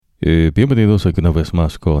Bienvenidos aquí una vez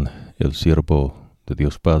más con el siervo de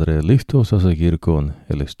Dios Padre, listos a seguir con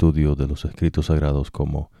el estudio de los escritos sagrados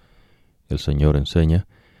como el Señor enseña.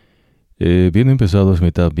 Bien empezados,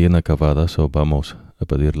 mitad bien acabadas, o vamos a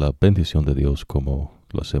pedir la bendición de Dios como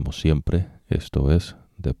lo hacemos siempre, esto es,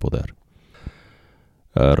 de poder.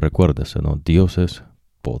 Recuérdese, ¿no? Dios es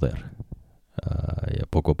poder. Y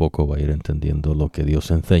poco a poco va a ir entendiendo lo que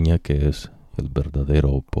Dios enseña, que es el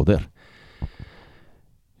verdadero poder.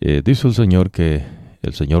 Dice el Señor que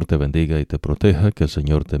el Señor te bendiga y te proteja, que el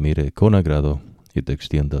Señor te mire con agrado y te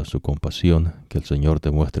extienda su compasión, que el Señor te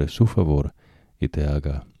muestre su favor y te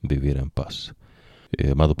haga vivir en paz.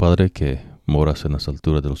 Amado Padre, que moras en las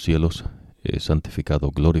alturas de los cielos, santificado,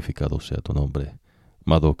 glorificado sea tu nombre.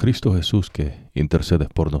 Amado Cristo Jesús, que intercedes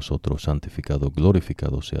por nosotros, santificado,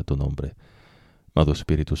 glorificado sea tu nombre. Amado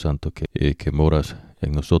Espíritu Santo, que moras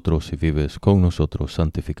en nosotros y vives con nosotros,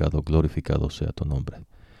 santificado, glorificado sea tu nombre.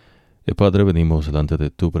 Padre, venimos delante de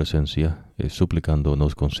tu presencia, suplicando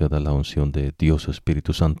nos conceda la unción de Dios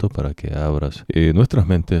Espíritu Santo para que abras nuestras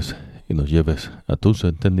mentes y nos lleves a tus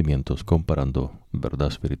entendimientos, comparando verdad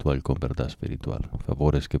espiritual con verdad espiritual.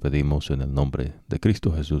 Favores que pedimos en el nombre de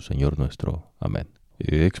Cristo Jesús, Señor nuestro. Amén.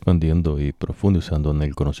 Expandiendo y profundizando en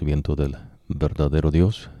el conocimiento del verdadero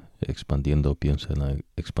Dios, expandiendo, piensa en la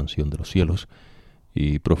expansión de los cielos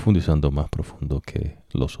y profundizando más profundo que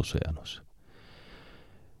los océanos.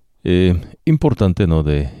 Importante, ¿no?,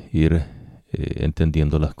 de ir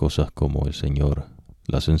entendiendo las cosas como el Señor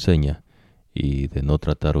las enseña y de no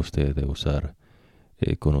tratar usted de usar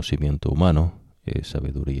conocimiento humano,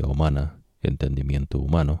 sabiduría humana, entendimiento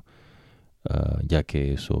humano, ya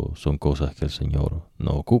que eso son cosas que el Señor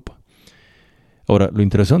no ocupa. Ahora, lo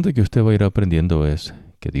interesante que usted va a ir aprendiendo es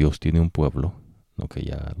que Dios tiene un pueblo, ¿no?, que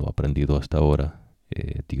ya lo ha aprendido hasta ahora.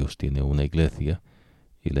 Dios tiene una iglesia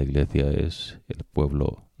y la iglesia es el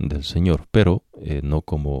pueblo del Señor, pero no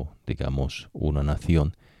como, digamos, una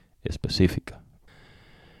nación específica.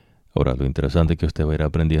 Ahora, lo interesante que usted va a ir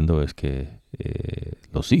aprendiendo es que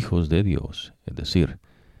los hijos de Dios, es decir,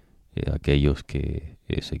 aquellos que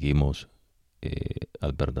seguimos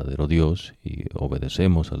al verdadero Dios y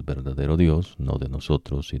obedecemos al verdadero Dios, no de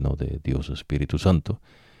nosotros, sino de Dios Espíritu Santo,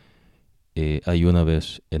 hay una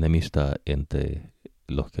vez enemistad entre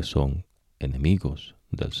los que son enemigos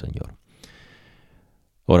del Señor.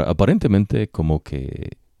 Ahora, aparentemente como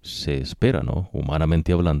que se espera, ¿no?,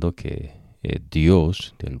 humanamente hablando, que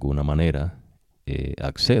Dios de alguna manera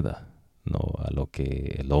acceda, ¿no?, a lo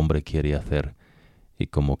que el hombre quiere hacer, y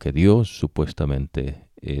como que Dios supuestamente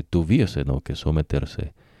tuviese, ¿no?, que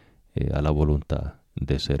someterse a la voluntad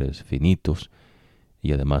de seres finitos,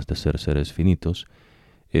 y además de ser seres finitos,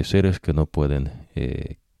 seres que no pueden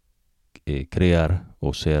crear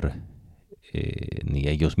o ser ni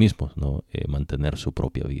ellos mismos, ¿no?, mantener su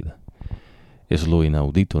propia vida. Es lo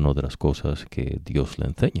inaudito, ¿no?, de las cosas que Dios le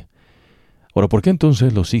enseña. Ahora, ¿por qué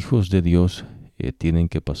entonces los hijos de Dios tienen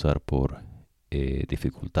que pasar por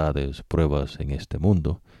dificultades, pruebas en este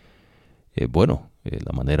mundo?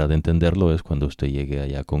 La manera de entenderlo es cuando usted llegue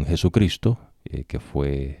allá con Jesucristo, que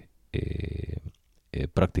fue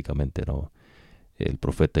prácticamente, ¿no?, el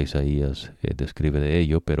profeta Isaías describe de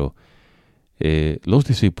ello, pero los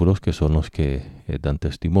discípulos, que son los que dan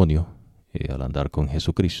testimonio al andar con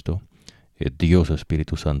Jesucristo, Dios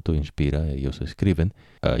Espíritu Santo inspira, ellos escriben,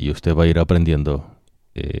 y usted va a ir aprendiendo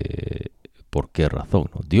por qué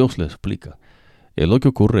razón, ¿no? Dios le explica. Lo que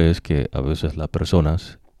ocurre es que a veces las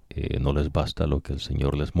personas no les basta lo que el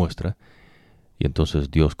Señor les muestra, y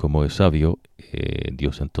entonces Dios, como es sabio,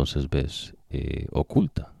 Dios entonces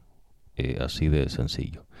oculta, así de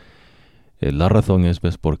sencillo. La razón es,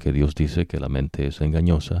 porque Dios dice que la mente es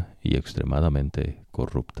engañosa y extremadamente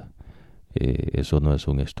corrupta. Eso no es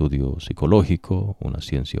un estudio psicológico, una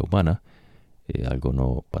ciencia humana, algo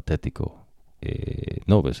no patético.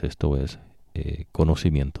 Esto es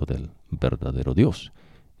conocimiento del verdadero Dios,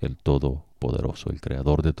 el Todopoderoso, el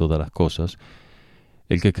Creador de todas las cosas,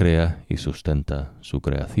 el que crea y sustenta su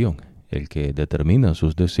creación, el que determina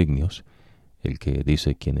sus designios, el que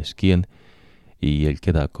dice quién es quién, y el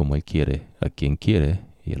que da como Él quiere, a quien quiere,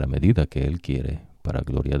 y a la medida que Él quiere, para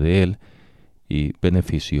gloria de Él y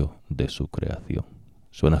beneficio de su creación.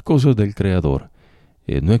 Son las cosas del Creador.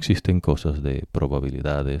 No existen cosas de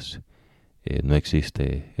probabilidades, no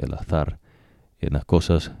existe el azar. En las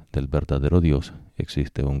cosas del verdadero Dios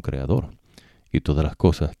existe un Creador. Y todas las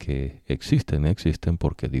cosas que existen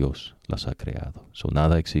porque Dios las ha creado.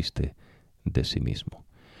 Nada existe de sí mismo.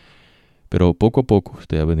 Pero poco a poco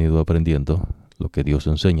usted ha venido aprendiendo lo que Dios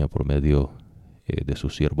enseña por medio de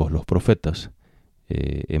sus siervos los profetas,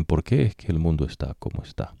 en por qué es que el mundo está como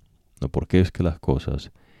está, no por qué es que las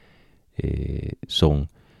cosas son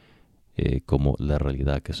como la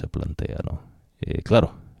realidad que se plantea, ¿no?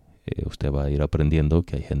 Claro, usted va a ir aprendiendo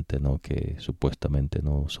que hay gente, ¿no?, que supuestamente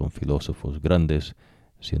no son filósofos grandes,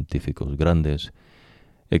 científicos grandes,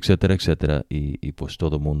 etcétera, etcétera, y pues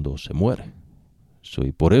todo mundo se muere.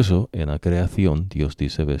 Y por eso en la creación Dios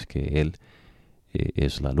dice, ves, que Él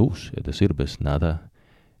es la luz, es decir, ves, nada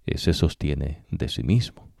se sostiene de sí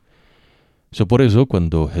mismo. Por eso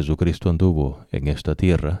cuando Jesucristo anduvo en esta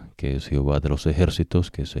tierra, que es Jehová de los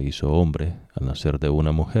ejércitos, que se hizo hombre al nacer de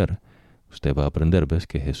una mujer, usted va a aprender, ves,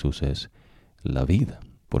 que Jesús es la vida.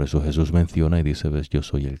 Por eso Jesús menciona y dice, ves, yo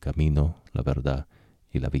soy el camino, la verdad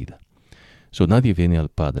y la vida. Nadie viene al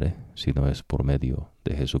Padre si no es por medio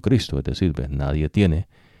de Jesucristo. Es decir, ves, nadie tiene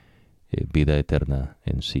vida eterna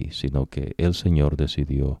en sí, sino que el Señor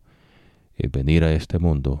decidió venir a este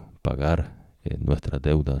mundo, pagar nuestras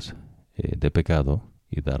deudas de pecado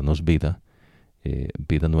y darnos vida,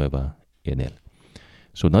 vida nueva en Él.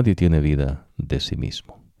 Nadie tiene vida de sí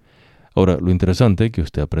mismo. Ahora, lo interesante que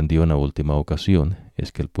usted aprendió en la última ocasión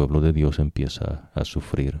es que el pueblo de Dios empieza a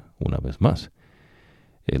sufrir una vez más.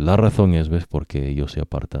 La razón es, ves, porque ellos se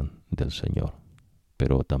apartan del Señor.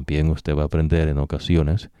 Pero también usted va a aprender en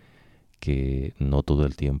ocasiones que no todo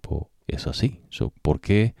el tiempo es así. ¿Por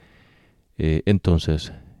qué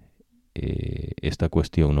entonces esta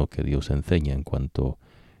cuestión, ¿no?, que Dios enseña en cuanto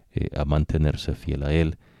a mantenerse fiel a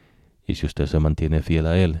Él? Y si usted se mantiene fiel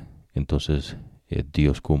a Él, entonces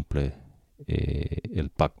Dios cumple el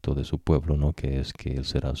pacto de su pueblo, ¿no?, que es que Él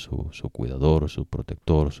será su cuidador, su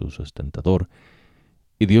protector, su sustentador.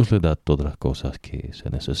 Y Dios le da todas las cosas que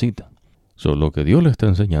se necesitan. Lo que Dios le está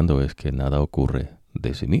enseñando es que nada ocurre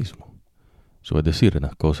de sí mismo. Es decir, en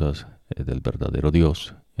las cosas del verdadero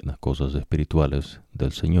Dios, en las cosas espirituales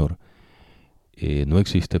del Señor, no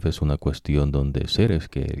existe, pues, una cuestión donde seres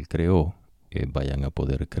que Él creó vayan a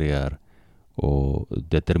poder crear o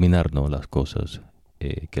determinar, ¿no?, las cosas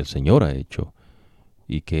que el Señor ha hecho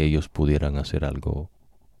y que ellos pudieran hacer algo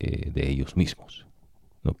de ellos mismos,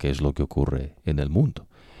 ¿no?, que es lo que ocurre en el mundo.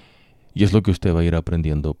 Y es lo que usted va a ir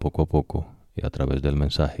aprendiendo poco a poco a través del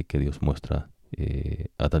mensaje que Dios muestra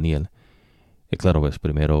a Daniel. Claro, ves,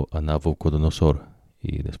 primero a Nabucodonosor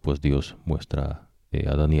y después Dios muestra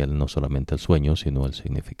a Daniel no solamente el sueño, sino el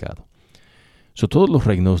significado. Todos los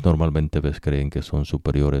reinos normalmente, ves, creen que son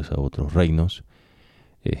superiores a otros reinos.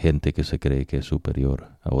 Gente que se cree que es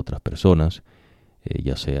superior a otras personas,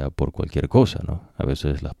 ya sea por cualquier cosa, ¿no? A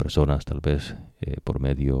veces las personas, tal vez por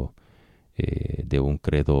medio de un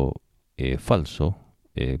credo falso,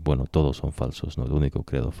 bueno, todos son falsos, ¿no? El único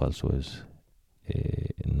credo falso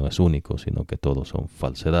no es único, sino que todos son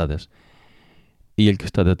falsedades. Y el que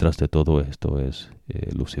está detrás de todo esto es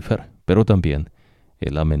Lucifer, pero también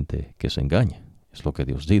la mente que se engaña. Es lo que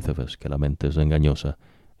Dios dice, ¿ves?, que la mente es engañosa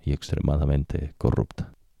y extremadamente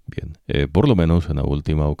corrupta. Bien, por lo menos en la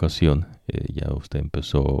última ocasión ya usted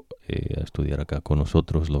empezó a estudiar acá con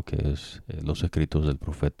nosotros lo que es los escritos del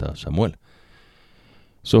profeta Samuel.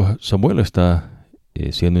 Samuel está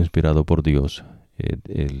siendo inspirado por Dios,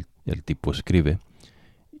 el tipo escribe,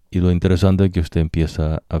 y lo interesante que usted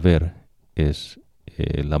empieza a ver es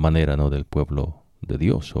la manera, ¿no?, del pueblo de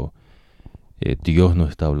Dios. Dios no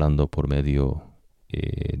está hablando por medio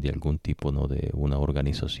de algún tipo, ¿no?, de una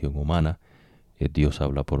organización humana. Dios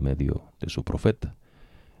habla por medio de su profeta.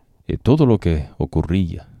 Todo lo que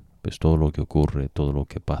ocurría, pues todo lo que ocurre, todo lo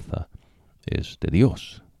que pasa es de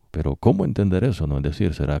Dios. Pero ¿cómo entender eso? ¿No? Es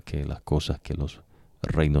decir, ¿será que las cosas que los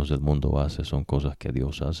reinos del mundo hacen son cosas que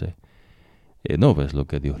Dios hace? No, ves, lo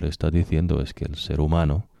que Dios le está diciendo es que el ser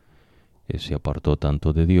humano se apartó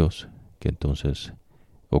tanto de Dios que entonces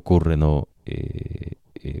ocurre, ¿no?,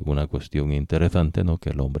 una cuestión interesante, ¿no?, que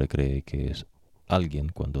el hombre cree que es alguien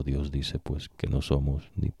cuando Dios dice, pues, que no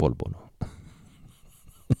somos ni polvo, ¿no?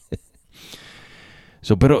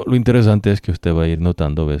 Pero lo interesante es que usted va a ir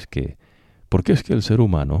notando, ves, que porque es que el ser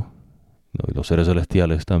humano, ¿no?, y los seres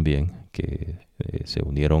celestiales también, que se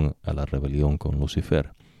unieron a la rebelión con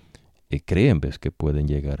Lucifer, creen, ves, que pueden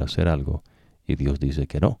llegar a hacer algo, y Dios dice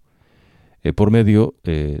que no. Por medio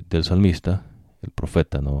del salmista, el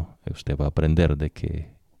profeta, ¿no?, usted va a aprender de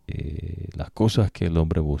que las cosas que el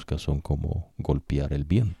hombre busca son como golpear el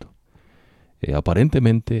viento.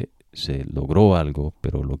 Aparentemente se logró algo,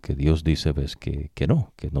 pero lo que Dios dice, ves, que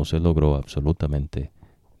no se logró absolutamente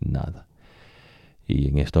nada. Y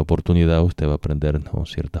en esta oportunidad usted va a aprender, ¿no?,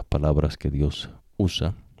 ciertas palabras que Dios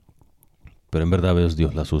usa, pero en verdad, ves,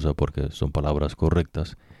 Dios las usa porque son palabras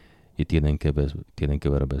correctas y tienen que ver,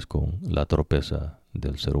 ves, con la torpeza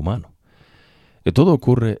del ser humano. Y todo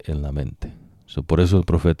ocurre en la mente. Por eso el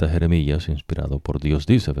profeta Jeremías, inspirado por Dios,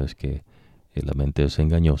 dice, ves, que la mente es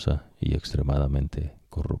engañosa y extremadamente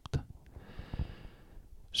corrupta.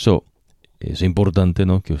 Es importante,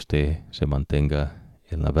 ¿no?, que usted se mantenga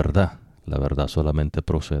en la verdad. La verdad solamente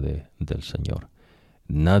procede del Señor.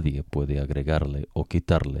 Nadie puede agregarle o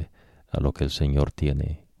quitarle a lo que el Señor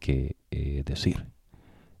tiene que decir.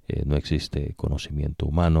 No existe conocimiento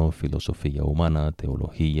humano, filosofía humana,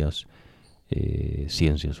 teologías,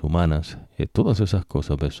 ciencias humanas. Todas esas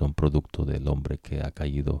cosas, ¿ves?, son producto del hombre que ha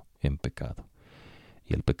caído en pecado.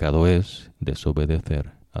 Y el pecado es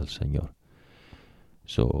desobedecer al Señor.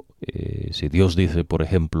 Si Dios dice, por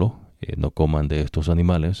ejemplo, no coman de estos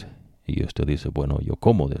animales, y usted dice, bueno, yo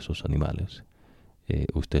como de esos animales,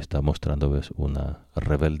 usted está mostrando, ¿ves?, una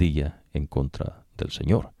rebeldía en contra del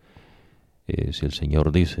Señor. Si el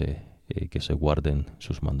Señor dice que se guarden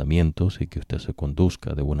sus mandamientos y que usted se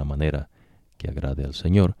conduzca de una manera que agrade al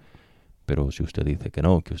Señor, pero si usted dice que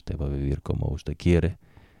no, que usted va a vivir como usted quiere,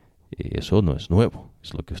 eso no es nuevo.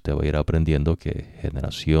 Es lo que usted va a ir aprendiendo, que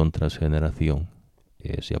generación tras generación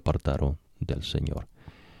se apartaron del Señor.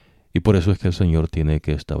 Y por eso es que el Señor tiene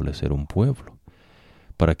que establecer un pueblo,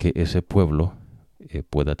 para que ese pueblo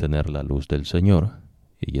pueda tener la luz del Señor,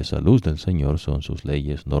 y esa luz del Señor son sus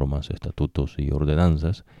leyes, normas, estatutos y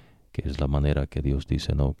ordenanzas, que es la manera que Dios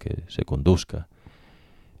dice, ¿no?, que se conduzca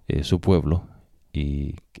su pueblo.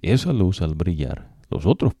 Y esa luz, al brillar, los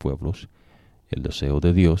otros pueblos, el deseo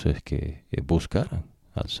de Dios es que buscaran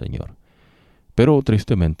al Señor. Pero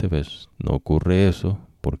tristemente, ¿ves?, no ocurre eso,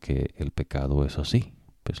 porque el pecado es así.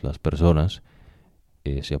 Pues las personas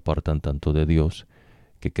se apartan tanto de Dios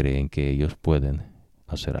que creen que ellos pueden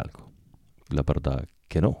hacer algo. La verdad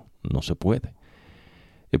que no se puede.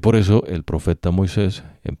 Y por eso el profeta Moisés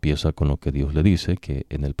empieza con lo que Dios le dice, que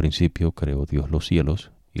en el principio creó Dios los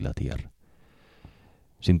cielos y la tierra.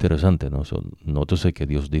 Es interesante, ¿no? Nótese que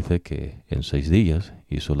Dios dice que en 6 días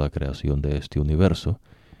hizo la creación de este universo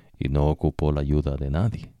y no ocupó la ayuda de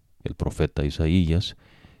nadie. El profeta Isaías,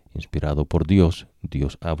 inspirado por Dios,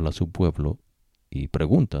 Dios habla a su pueblo y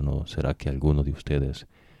pregunta, ¿no?, ¿será que alguno de ustedes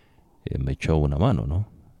me echó una mano, no?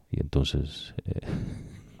 Y entonces,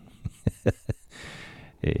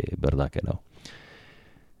 verdad que no.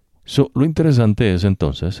 Lo interesante es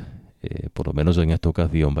entonces, por lo menos en esta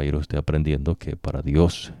ocasión va a ir usted aprendiendo que para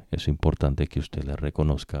Dios es importante que usted le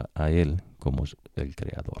reconozca a Él como el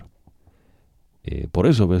Creador. Por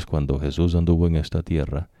eso, ves, cuando Jesús anduvo en esta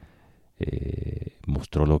tierra,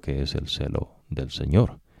 mostró lo que es el celo del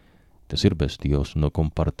Señor. Es decir, ves, Dios no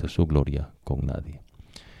comparte su gloria con nadie.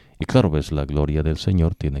 Y claro, ves, la gloria del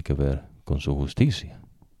Señor tiene que ver con su justicia.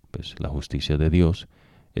 Pues la justicia de Dios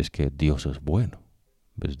es que Dios es bueno.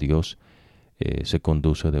 Ves, Dios se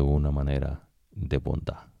conduce de una manera de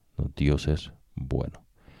bondad, ¿no? Dios es bueno.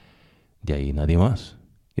 De ahí nadie más.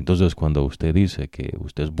 Entonces, cuando usted dice que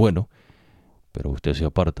usted es bueno, pero usted se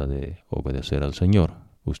aparta de obedecer al Señor,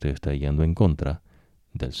 usted está yendo en contra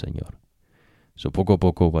del Señor. Poco a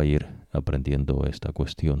poco va a ir aprendiendo esta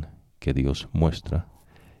cuestión que Dios muestra,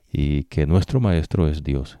 y que nuestro Maestro es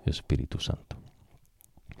Dios, Espíritu Santo.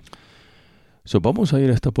 Vamos a ir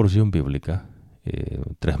a esta porción bíblica,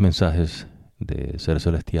 3 mensajes de seres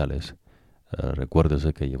celestiales.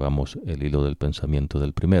 Recuérdese que llevamos el hilo del pensamiento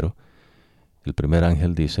del primero. El primer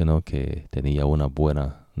ángel dice, ¿no?, que tenía una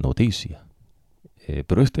buena noticia.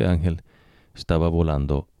 Pero este ángel estaba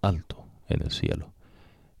volando alto en el cielo.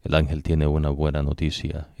 El ángel tiene una buena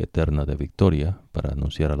noticia eterna de victoria para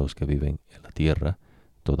anunciar a los que viven en la tierra,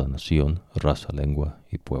 toda nación, raza, lengua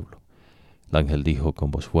y pueblo. El ángel dijo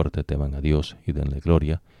con voz fuerte, teman a Dios y denle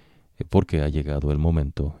gloria, porque ha llegado el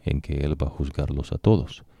momento en que Él va a juzgarlos a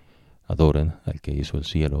todos. Adoren al que hizo el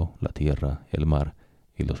cielo, la tierra, el mar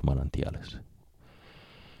y los manantiales.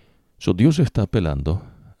 Dios está apelando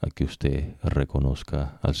a que usted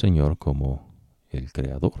reconozca al Señor como el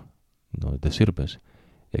Creador. No es decir, pues,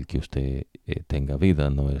 el que usted tenga vida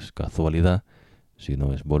no es casualidad,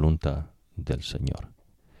 sino es voluntad del Señor.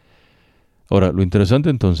 Ahora, lo interesante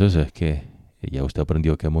entonces es que ya usted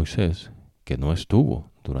aprendió que Moisés, que no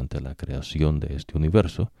estuvo durante la creación de este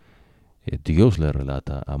universo, Dios le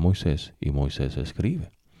relata a Moisés y Moisés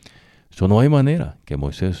escribe. No hay manera que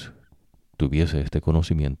Moisés tuviese este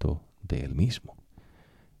conocimiento de él mismo.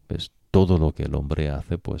 Pues todo lo que el hombre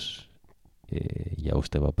hace, pues ya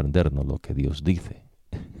usted va a aprender, ¿no?, lo que Dios dice.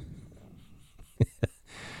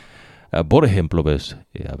 Por ejemplo, ves,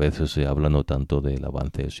 a veces se habla no tanto del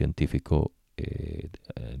avance científico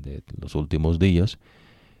de los últimos días,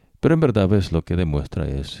 pero en verdad, ves, lo que demuestra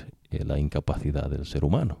es la incapacidad del ser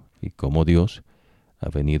humano y cómo Dios ha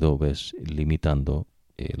venido, ves, limitando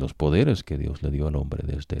los poderes que Dios le dio al hombre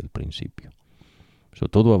desde el principio.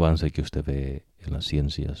 Todo avance que usted ve en las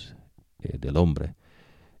ciencias del hombre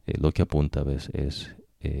lo que apunta, ¿ves?, es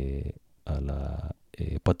a la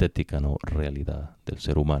patética, ¿no?, realidad del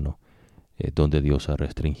ser humano, donde Dios ha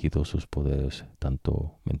restringido sus poderes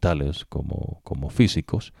tanto mentales como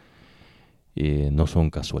físicos. No son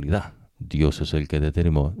casualidad. Dios es el que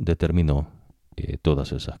determinó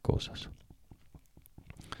todas esas cosas.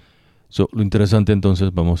 Lo interesante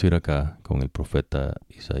entonces, vamos a ir acá con el profeta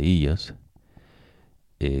Isaías,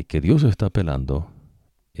 que Dios está apelando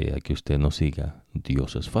a que usted no siga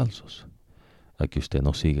dioses falsos, a que usted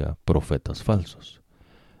no siga profetas falsos,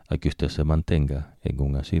 a que usted se mantenga en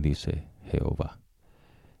un así dice Jehová.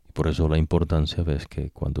 Y por eso la importancia, ves,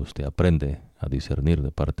 que cuando usted aprende a discernir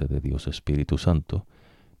de parte de Dios Espíritu Santo,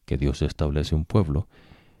 que Dios establece un pueblo,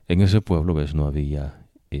 en ese pueblo, ves, no había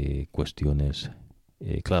cuestiones,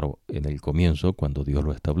 claro, en el comienzo, cuando Dios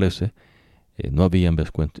lo establece, no había,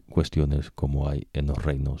 ves, cuestiones como hay en los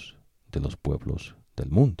reinos de los pueblos del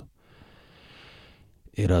mundo.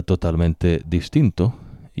 Era totalmente distinto,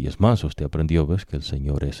 y es más, usted aprendió, ves, que el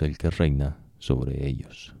Señor es el que reina sobre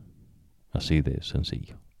ellos. Así de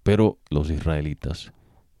sencillo. Pero los israelitas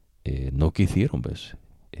no quisieron, ves,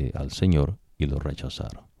 al Señor y lo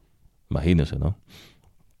rechazaron. Imagínense, ¿no?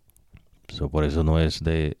 Por eso no es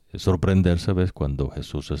de sorprenderse, ves, cuando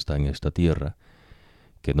Jesús está en esta tierra,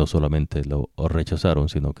 que no solamente lo rechazaron,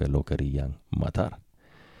 sino que lo querían matar.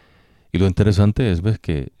 Y lo interesante es, ves,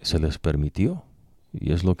 que se les permitió,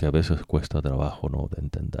 y es lo que a veces cuesta trabajo, ¿no?, de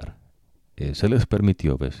entender. Se les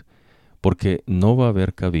permitió, ves, porque no va a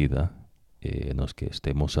haber cabida en los que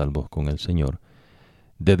estemos salvos con el Señor,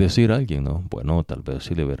 de decir a alguien, ¿no?, bueno, tal vez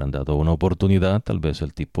si le hubieran dado una oportunidad, tal vez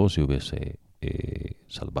el tipo se hubiese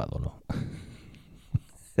salvado, ¿no?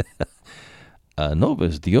 No,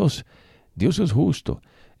 ves, Dios es justo.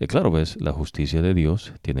 Claro, ves, la justicia de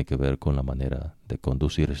Dios tiene que ver con la manera de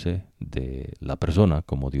conducirse de la persona,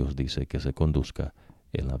 como Dios dice que se conduzca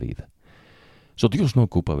en la vida. Dios no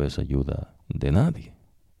ocupa, ves, ayuda de nadie.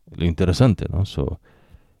 Lo interesante, ¿no?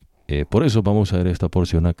 Por eso vamos a ver esta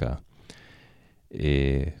porción acá.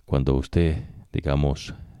 Cuando usted,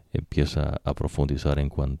 digamos, empieza a profundizar en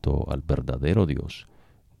cuanto al verdadero Dios,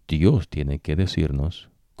 Dios tiene que decirnos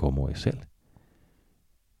cómo es Él.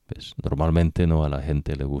 Pues, normalmente no a la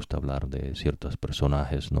gente le gusta hablar de ciertos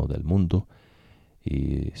personajes, no, del mundo,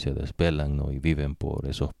 y se desvelan, ¿no?, y viven por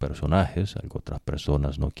esos personajes. Otras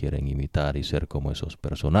personas no quieren imitar y ser como esos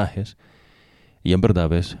personajes. Y en verdad,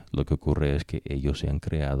 ves, lo que ocurre es que ellos se han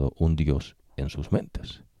creado un Dios en sus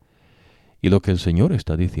mentes. Y lo que el Señor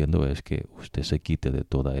está diciendo es que usted se quite de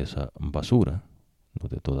toda esa basura, ¿no?,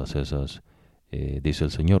 de todas esas, dice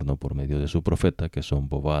el Señor, ¿no?, por medio de su profeta, que son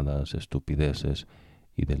bobadas, estupideces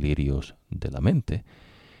y delirios de la mente,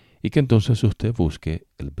 y que entonces usted busque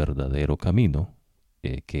el verdadero camino,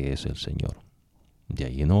 que es el Señor. De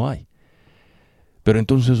ahí no hay. Pero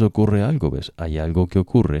entonces ocurre algo, ¿ves? Hay algo que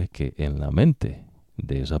ocurre que en la mente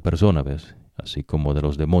de esa persona, ¿ves?, así como de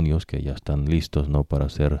los demonios que ya están listos, ¿no?, para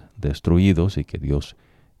ser destruidos, y que Dios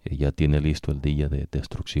ya tiene listo el día de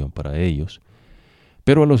destrucción para ellos.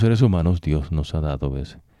 Pero a los seres humanos Dios nos ha dado,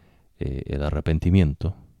 ¿ves?, el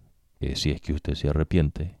arrepentimiento, si es que usted se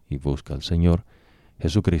arrepiente y busca al Señor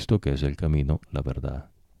Jesucristo, que es el camino, la verdad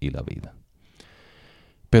y la vida.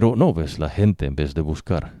 Pero no, ¿ves?, la gente, en vez de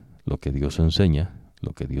buscar lo que Dios enseña,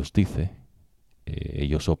 lo que Dios dice,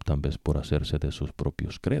 ellos optan, ¿ves?, por hacerse de sus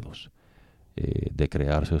propios credos, de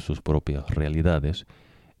crearse sus propias realidades,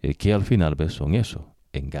 que al final, ¿ves?, son eso,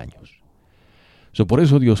 engaños. Por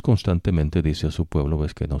eso Dios constantemente dice a su pueblo,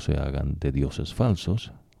 ¿ves?, que no se hagan de dioses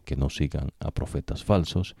falsos, que no sigan a profetas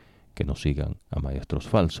falsos, que no sigan a maestros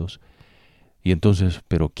falsos. Y entonces,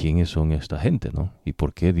 ¿pero quiénes son esta gente, no? ¿Y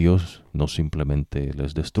por qué Dios no simplemente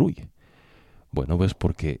les destruye? Bueno, ves,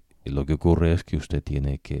 porque lo que ocurre es que usted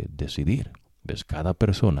tiene que decidir. ¿Ves? Cada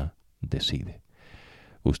persona decide.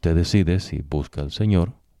 Usted decide si busca al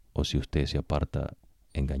Señor o si usted se aparta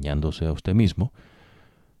engañándose a usted mismo,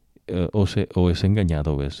 o es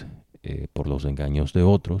engañado, ¿ves?, por los engaños de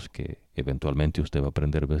otros, que eventualmente usted va a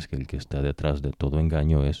aprender, ¿ves?, que el que está detrás de todo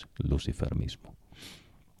engaño es Lucifer mismo.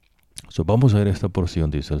 Vamos a ver esta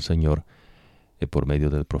porción, dice el Señor, por medio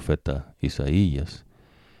del profeta Isaías.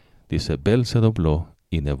 Dice, Bel se dobló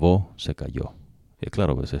y Nebo se cayó.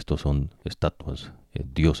 Claro, ¿ves?, estos son estatuas,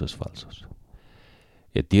 dioses falsos.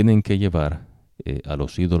 Tienen que llevar a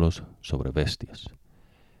los ídolos sobre bestias.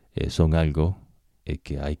 Son algo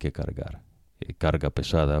que hay que cargar. Carga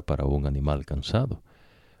pesada para un animal cansado.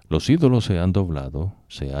 Los ídolos se han doblado,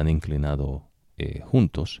 se han inclinado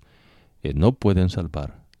juntos, no pueden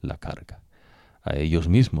salvar la carga. A ellos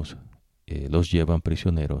mismos los llevan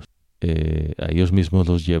prisioneros.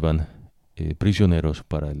 Prisioneros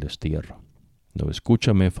para el destierro. No,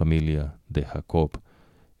 escúchame, familia de Jacob,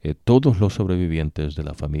 todos los sobrevivientes de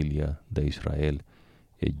la familia de Israel,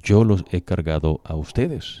 yo los he cargado a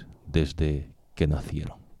ustedes desde que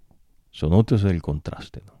nacieron. So, notes el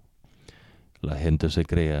contraste, ¿no? La gente se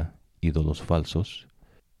crea ídolos falsos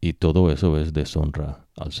y todo eso es deshonra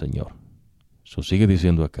al Señor. So, sigue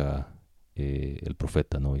diciendo acá el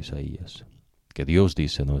profeta, ¿no? Isaías, que Dios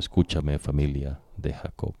dice, no, escúchame, familia de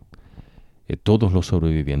Jacob. Todos los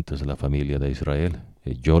sobrevivientes de la familia de Israel,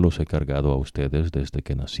 yo los he cargado a ustedes desde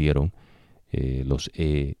que nacieron, los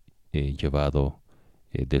he llevado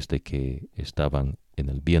desde que estaban en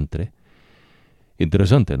el vientre.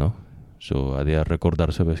 Interesante, ¿no? So, ha de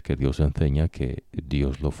recordarse, ves, que Dios enseña que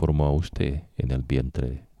Dios lo formó a usted en el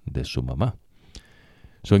vientre de su mamá.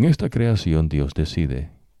 So, en esta creación Dios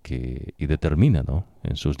decide y determina, ¿no?,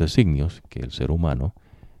 en sus designios que el ser humano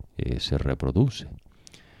se reproduce.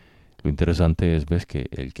 Lo interesante es, ves, que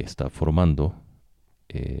el que está formando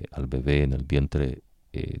al bebé en el vientre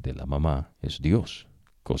de la mamá es Dios.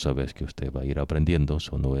 Cosa, ves, que usted va a ir aprendiendo,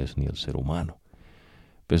 eso no es ni el ser humano.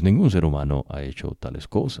 Pues ningún ser humano ha hecho tales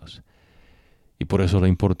cosas. Y por eso la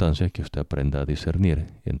importancia es que usted aprenda a discernir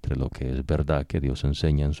entre lo que es verdad que Dios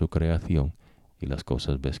enseña en su creación y las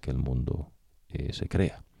cosas, ves, que el mundo se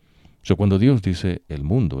crea. So, cuando Dios dice el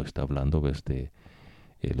mundo, está hablando, ves, de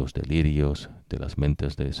los delirios de las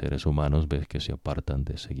mentes de seres humanos, ves, que se apartan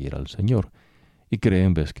de seguir al Señor y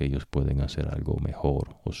creen, ves, que ellos pueden hacer algo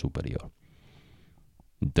mejor o superior.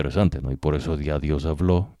 Interesante, ¿no? Y por eso ya Dios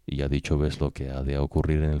habló y ha dicho, ves, lo que ha de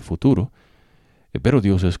ocurrir en el futuro, pero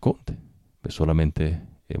Dios esconde, pues solamente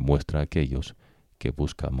muestra a aquellos que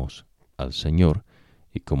buscamos al Señor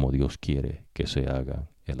y como Dios quiere que se haga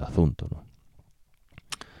el asunto, ¿no?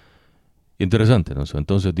 Interesante, ¿no?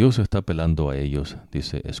 Entonces Dios está apelando a ellos,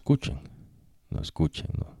 dice, escuchen, no escuchen,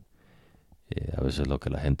 ¿no? A veces lo que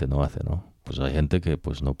la gente no hace, ¿no? Pues hay gente que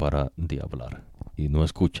pues no para de hablar y no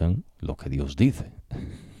escuchan lo que Dios dice.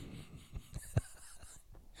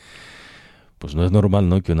 Pues no es normal,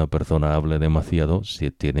 ¿no?, que una persona hable demasiado si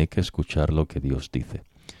tiene que escuchar lo que Dios dice.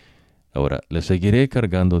 Ahora, les seguiré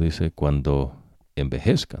cargando, dice, cuando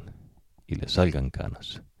envejezcan y les salgan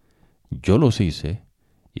canas. Yo los hice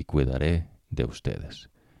y cuidaré de ustedes.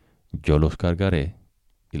 Yo los cargaré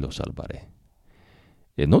y los salvaré.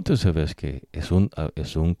 Nótese, ves, que es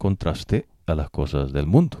un contraste a las cosas del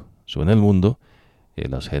mundo. En el mundo,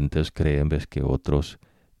 las gentes creen, ves, que otros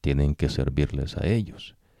tienen que servirles a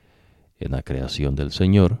ellos. En la creación del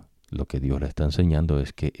Señor, lo que Dios le está enseñando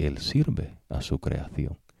es que Él sirve a su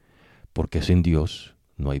creación. Porque sin Dios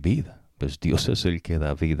no hay vida. Pues Dios es el que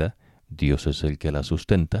da vida, Dios es el que la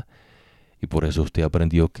sustenta. Y por eso usted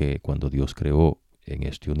aprendió que cuando Dios creó en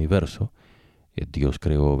este universo, Dios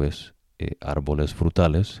creó, ves, árboles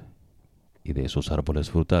frutales, y de esos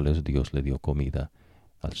árboles frutales Dios le dio comida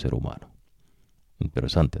al ser humano.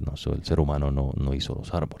 Interesante, ¿no? El ser humano no hizo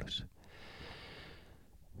los árboles.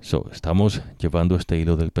 Estamos llevando este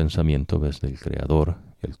hilo del pensamiento, ves, del Creador,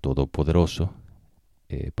 el Todopoderoso,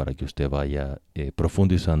 para que usted vaya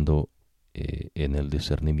profundizando en el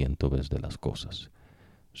discernimiento, ves, de las cosas.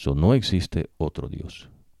 No existe otro Dios.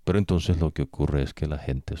 Pero entonces lo que ocurre es que la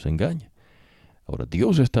gente se engaña. Ahora,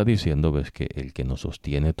 Dios está diciendo, ves, que el que nos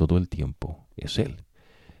sostiene todo el tiempo es Él.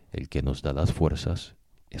 El que nos da las fuerzas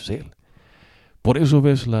es Él. Por eso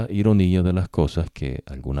ves la ironía de las cosas, que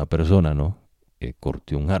alguna persona, ¿no?,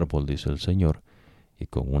 corte un árbol, dice el Señor, y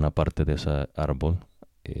con una parte de ese árbol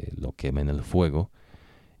lo queme en el fuego,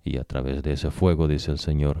 y a través de ese fuego, dice el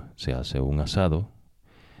Señor, se hace un asado,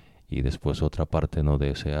 y después otra parte, ¿no?, de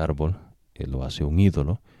ese árbol lo hace un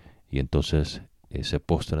ídolo, y entonces se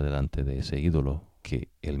postra delante de ese ídolo que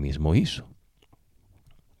él mismo hizo.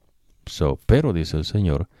 Pero, dice el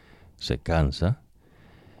Señor, se cansa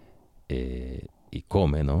y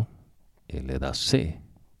come, ¿no? Le da sed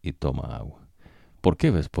y toma agua. ¿Por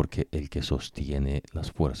qué ves? Porque el que sostiene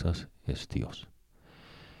las fuerzas es Dios.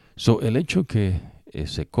 El hecho que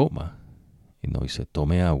se coma y se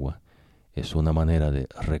tome agua es una manera de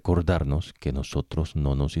recordarnos que nosotros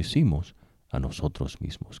no nos hicimos a nosotros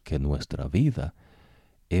mismos, que nuestra vida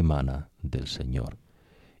emana del Señor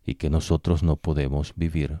y que nosotros no podemos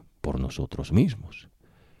vivir por nosotros mismos.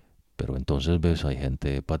 Pero entonces ves, hay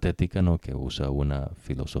gente patética, ¿no?, que usa una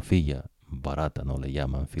filosofía barata, no le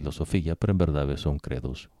llaman filosofía, pero en verdad son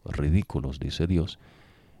credos ridículos, dice Dios,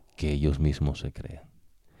 que ellos mismos se crean.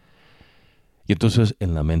 Y entonces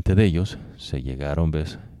en la mente de ellos se llegaron,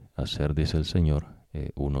 ves, a ser, dice el Señor,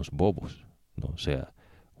 unos bobos, ¿no? O sea,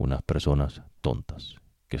 unas personas tontas,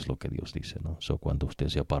 que es lo que Dios dice, ¿no? Cuando usted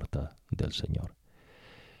se aparta del Señor.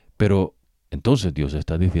 Pero entonces Dios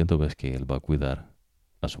está diciendo, ves, que Él va a cuidar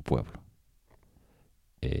a su pueblo.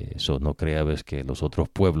 Eso no crea, ves, que los otros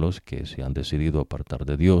pueblos que se han decidido apartar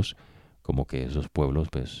de Dios, como que esos pueblos,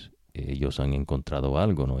 pues, ellos han encontrado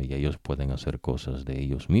algo, ¿no? Y ellos pueden hacer cosas de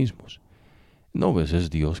ellos mismos. No, ves,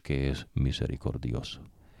 es Dios que es misericordioso.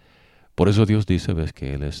 Por eso Dios dice, ves,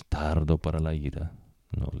 que Él es tardo para la ira,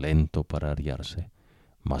 no, lento para airarse,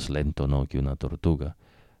 más lento no que una tortuga,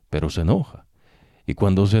 pero se enoja. Y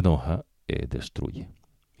cuando se enoja, destruye.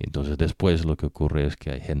 Y entonces después lo que ocurre es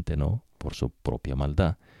que hay gente, no, por su propia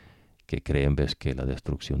maldad, que creen, ves, que la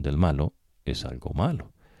destrucción del malo es algo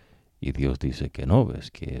malo. Y Dios dice que no,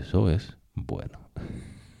 ves, que eso es bueno.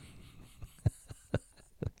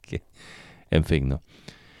 Que, en fin, ¿no?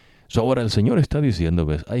 So, ahora el Señor está diciendo,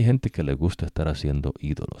 ves, hay gente que le gusta estar haciendo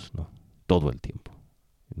ídolos, ¿no? Todo el tiempo,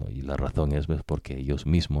 ¿no? Y la razón es, ves, porque ellos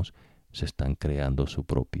mismos se están creando su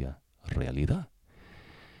propia realidad,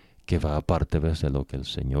 que va aparte, ves, de lo que el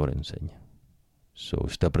Señor enseña. So,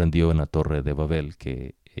 usted aprendió en la torre de Babel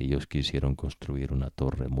que ellos quisieron construir una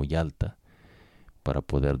torre muy alta para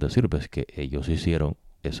poder decir, ves, que ellos hicieron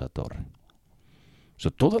esa torre.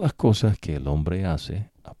 So, todas las cosas que el hombre hace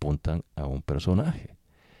apuntan a un personaje.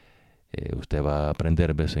 Usted va a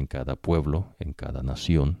aprender, ves, en cada pueblo, en cada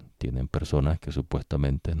nación, tienen personas que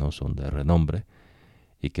supuestamente no son de renombre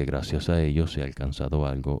y que gracias a ellos se ha alcanzado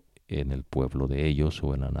algo en el pueblo de ellos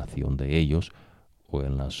o en la nación de ellos o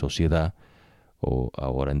en la sociedad o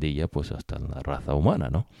ahora en día pues hasta en la raza humana,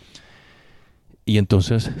 ¿no? Y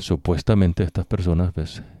entonces supuestamente estas personas,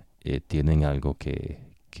 ves, tienen algo que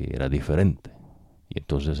era diferente. Y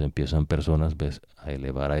entonces empiezan personas, ves, a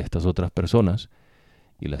elevar a estas otras personas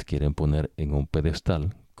y las quieren poner en un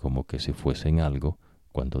pedestal como que si fuesen algo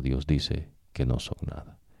cuando Dios dice que no son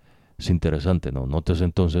nada. Es interesante, ¿no? Notes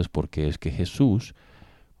entonces por qué es que Jesús,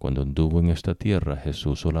 cuando anduvo en esta tierra,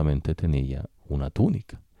 Jesús solamente tenía una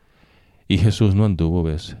túnica. Y Jesús no anduvo,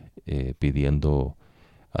 ves, pidiendo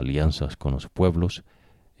alianzas con los pueblos.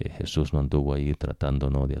 Jesús no anduvo ahí tratando,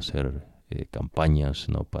 ¿no?, de hacer campañas,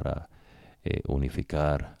 ¿no?, para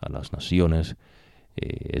unificar a las naciones.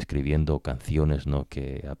 Escribiendo canciones, ¿no?,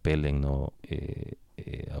 que apelen, ¿no?,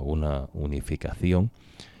 a una unificación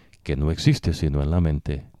que no existe sino en la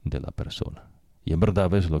mente de la persona. Y en verdad,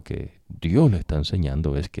 ves, lo que Dios le está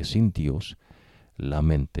enseñando es que sin Dios la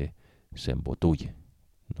mente se embotulle,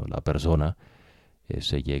 ¿no? La persona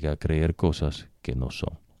se llega a creer cosas que no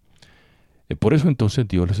son. Por eso entonces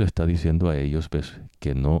Dios les está diciendo a ellos, ves,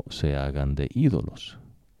 que no se hagan de ídolos,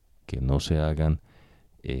 que no se hagan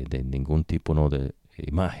de ningún tipo, ¿no?, de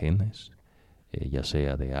imágenes, ya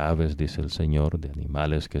sea de aves, dice el Señor, de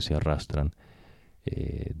animales que se arrastran,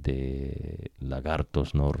 de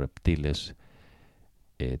lagartos, no, reptiles,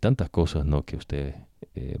 tantas cosas, no, que usted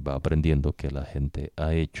va aprendiendo que la gente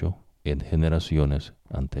ha hecho en generaciones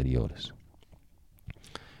anteriores.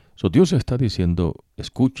 So, Dios está diciendo,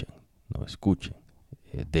 escuchen, no, escuchen,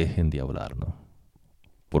 dejen de hablar, no,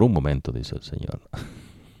 por un momento, dice el Señor.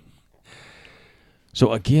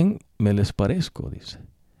 So, ¿a quién me les parezco?, dice.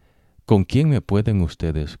 ¿Con quién me pueden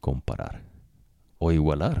ustedes comparar o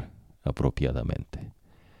igualar apropiadamente?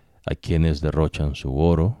 Hay quienes derrochan su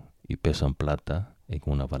oro y pesan plata en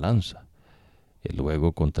una balanza, y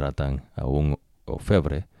luego contratan a un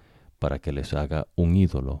orfebre para que les haga un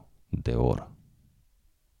ídolo de oro.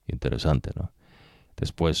 Interesante, ¿no?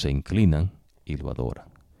 Después se inclinan y lo adoran.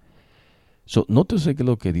 So, nótese que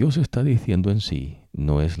lo que Dios está diciendo en sí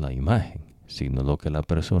no es la imagen, sino lo que la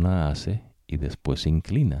persona hace y después se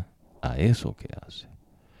inclina a eso que hace.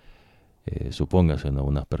 Supóngase, ¿no?,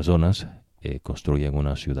 unas personas construyen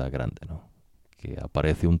una ciudad grande, ¿no?, que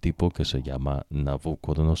aparece un tipo que se llama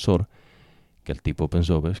Nabucodonosor, que el tipo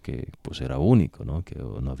pensó, ves, que pues era único, ¿no?, que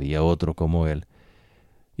no había otro como él.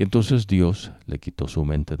 Y entonces Dios le quitó su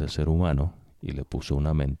mente de ser humano y le puso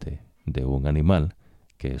una mente de un animal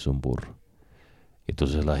que es un burro.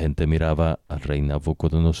 Entonces la gente miraba al rey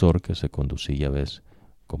Nabucodonosor, que se conducía, ves,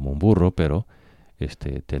 como un burro, pero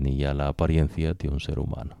tenía la apariencia de un ser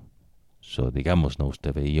humano. So, digamos, ¿no?,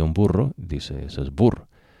 usted veía un burro, dice, ese es burro,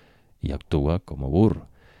 y actúa como burro.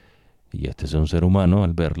 Y este es un ser humano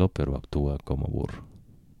al verlo, pero actúa como burro.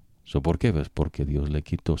 So, ¿por qué? ¿Ves? Porque Dios le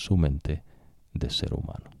quitó su mente de ser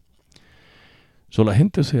humano. So, la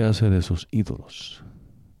gente se hace de sus ídolos,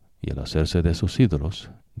 y al hacerse de sus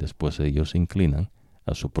ídolos, después ellos se inclinan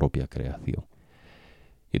a su propia creación.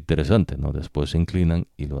 Interesante, ¿no? Después se inclinan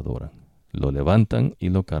y lo adoran. Lo levantan y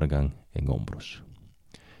lo cargan en hombros.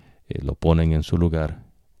 Lo ponen en su lugar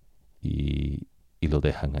y lo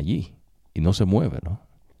dejan allí. Y no se mueve, ¿no?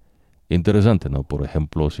 Interesante, ¿no? Por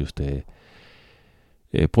ejemplo, si usted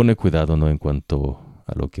pone cuidado, ¿no?, en cuanto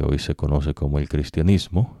a lo que hoy se conoce como el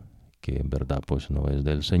cristianismo, que en verdad pues no es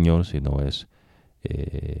del Señor, sino es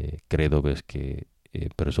credo, ves que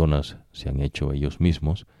personas se han hecho ellos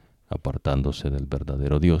mismos, apartándose del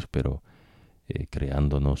verdadero Dios, pero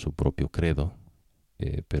creándonos su propio credo,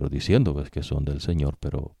 pero diciendo, ves, que son del Señor,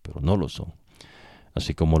 pero no lo son.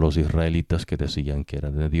 Así como los israelitas que decían que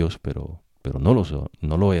eran de Dios, pero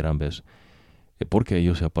no lo eran, ves, porque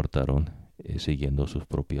ellos se apartaron siguiendo sus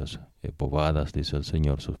propias bobadas, dice el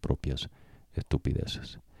Señor, sus propias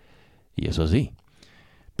estupideces. Y es así.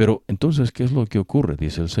 Pero entonces, ¿qué es lo que ocurre?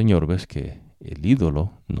 Dice el Señor, ves que el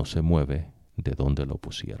ídolo no se mueve de donde lo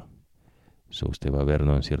pusieron. Usted va a ver,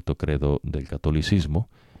 ¿no?, en cierto credo del catolicismo,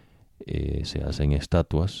 se hacen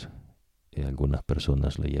estatuas, algunas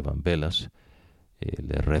personas le llevan velas,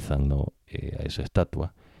 le rezan, ¿no?, a esa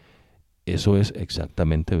estatua. Eso es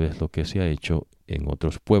exactamente, ves, lo que se ha hecho en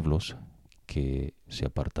otros pueblos que se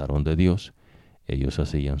apartaron de Dios. Ellos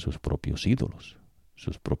hacían sus propios ídolos,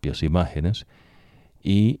 sus propias imágenes,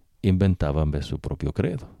 y inventaban, ves, su propio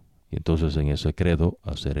credo. Y entonces en ese credo,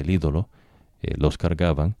 hacer el ídolo, los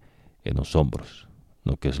cargaban en los hombros,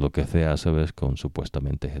 ¿no?, que es lo que se hace, ves, con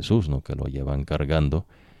supuestamente Jesús, ¿no?, que lo llevan cargando,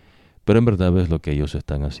 pero en verdad, ves, lo que ellos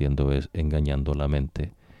están haciendo es engañando la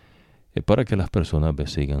mente para que las personas,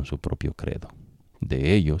 ves, sigan su propio credo,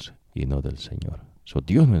 de ellos y no del Señor.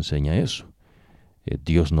 Dios no enseña eso.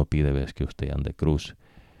 Dios no pide, ves, que usted ande cruz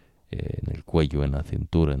en el cuello, en la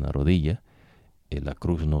cintura, en la rodilla. La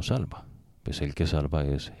cruz no salva, pues el que salva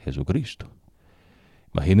es Jesucristo.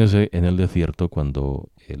 Imagínense en el desierto cuando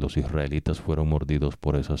los israelitas fueron mordidos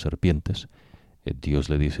por esas serpientes. Dios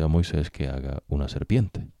le dice a Moisés que haga una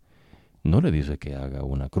serpiente. No le dice que haga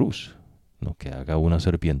una cruz, no, que haga una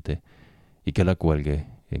serpiente y que la cuelgue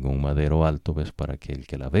en un madero alto, ves, para que el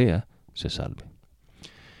que la vea se salve.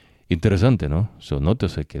 Interesante, ¿no?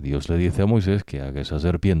 Nótese que Dios le dice a Moisés que haga esa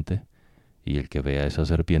serpiente, y el que vea esa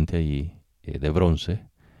serpiente allí de bronce,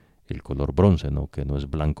 el color bronce, ¿no?, que no es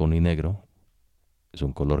blanco ni negro, es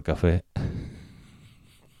un color café.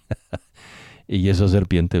 Y esa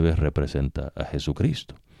serpiente, ves, representa a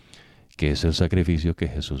Jesucristo, que es el sacrificio que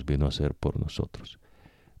Jesús vino a hacer por nosotros.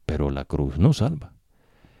 Pero la cruz no salva.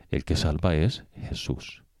 El que salva es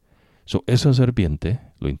Jesús. Esa serpiente,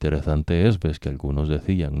 lo interesante es, ves, que algunos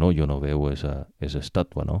decían, no, yo no veo esa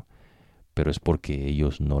estatua, ¿no? Pero es porque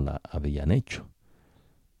ellos no la habían hecho.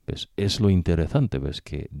 ¿Ves? Es lo interesante, ves,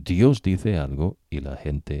 que Dios dice algo y la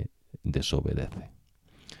gente desobedece.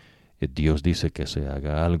 Dios dice que se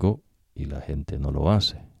haga algo y la gente no lo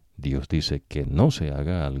hace. Dios dice que no se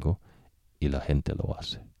haga algo y la gente lo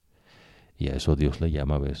hace. Y a eso Dios le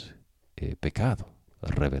llama, ves, pecado,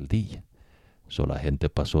 rebeldía. La gente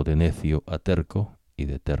pasó de necio a terco y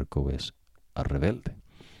de terco, ves, a rebelde.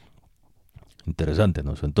 Interesante,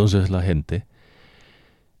 ¿no? Entonces la gente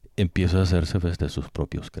empieza a hacerse, ves, de sus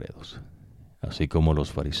propios credos. Así como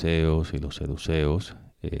los fariseos y los seduceos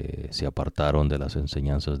se apartaron de las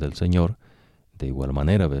enseñanzas del Señor, de igual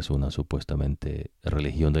manera, ves, una supuestamente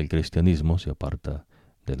religión del cristianismo se aparta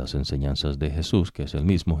de las enseñanzas de Jesús, que es el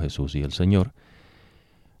mismo Jesús y el Señor,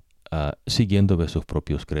 siguiendo, ves, sus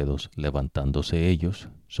propios credos, levantándose ellos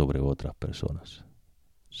sobre otras personas.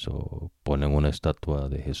 Ponen una estatua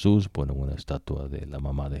de Jesús, ponen una estatua de la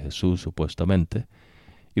mamá de Jesús, supuestamente,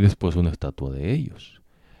 y después una estatua de ellos.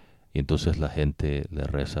 Y entonces la gente le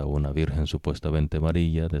reza a una virgen supuestamente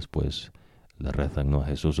amarilla, después le rezan, ¿no?, a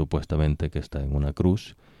Jesús supuestamente que está en una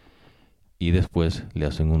cruz, y después le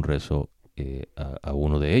hacen un rezo a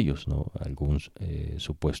uno de ellos, ¿no?, algún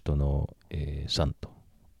supuesto, ¿no?, santo,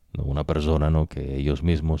 ¿no?, una persona, ¿no?, que ellos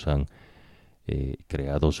mismos han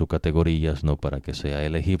creado sus categorías, ¿no?, para que sea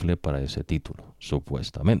elegible para ese título,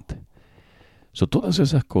 supuestamente. Todas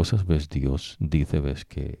esas cosas, ves, Dios dice, ves,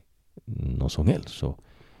 que no son Él.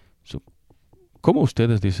 ¿Cómo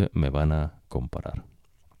ustedes, dice, me van a comparar?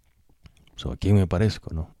 ¿A quién me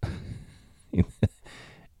parezco, no?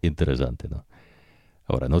 Interesante, ¿no?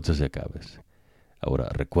 Ahora, no te se acabes. Ahora,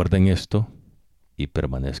 recuerden esto y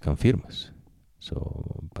permanezcan firmes.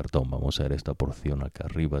 Vamos a ver esta porción acá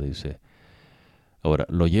arriba, dice. Ahora,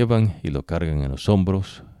 lo llevan y lo cargan en los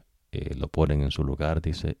hombros, lo ponen en su lugar,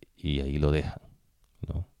 dice, y ahí lo dejan,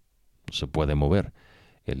 ¿no? No se puede mover.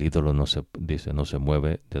 El ídolo no se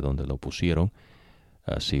mueve de donde lo pusieron.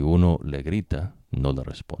 Si uno le grita, no le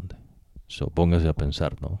responde. Póngase a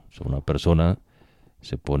pensar, ¿no? Una persona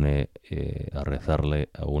se pone a rezarle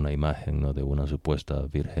a una imagen, ¿no?, de una supuesta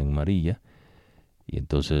Virgen María, y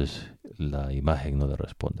entonces la imagen no le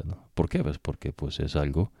responde, ¿no? ¿Por qué? ¿Ves? Porque pues es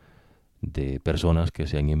algo de personas que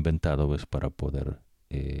se han inventado, ¿ves?, para poder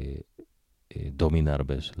dominar,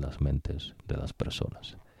 ¿ves?, las mentes de las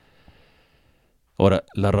personas. Ahora,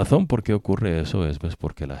 la razón por qué ocurre eso es, ¿ves?,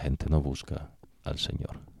 porque la gente no busca al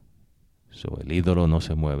Señor. El ídolo no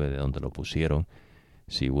se mueve de donde lo pusieron.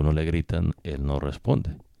 Si uno le gritan, él no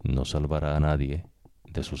responde. No salvará a nadie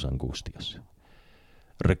de sus angustias.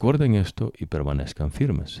 Recuerden esto y permanezcan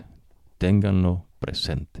firmes. Ténganlo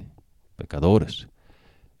presente. Pecadores,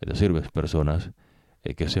 es decir, personas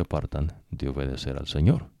que se apartan de obedecer al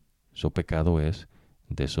Señor. Su pecado es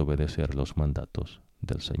desobedecer los mandatos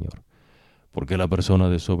del Señor. Porque la persona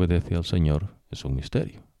desobedece al Señor es un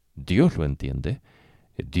misterio. Dios lo entiende,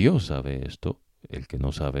 Dios sabe esto. El que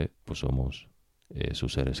no sabe, pues somos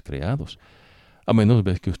sus seres creados. A menos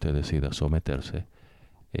ves que usted decida someterse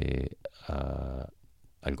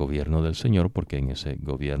al gobierno del Señor, porque en ese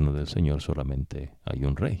gobierno del Señor solamente hay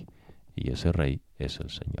un rey, y ese rey es el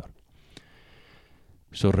Señor.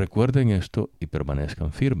 Recuerden esto y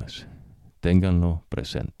permanezcan firmes. Ténganlo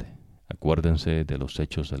presente. Acuérdense de los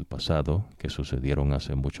hechos del pasado que sucedieron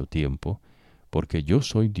hace mucho tiempo, porque yo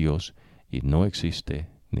soy Dios y no existe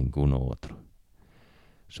ninguno otro.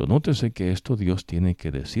 Nótese que esto Dios tiene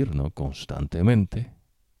que decirnos constantemente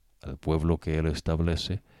al pueblo que Él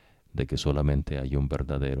establece, de que solamente hay un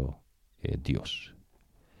verdadero Dios.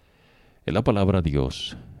 En la palabra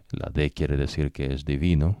Dios, la D quiere decir que es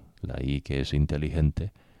divino, la I que es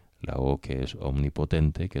inteligente, la O que es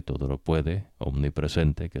omnipotente, que todo lo puede,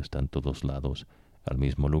 omnipresente, que está en todos lados al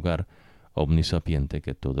mismo lugar, omnisapiente,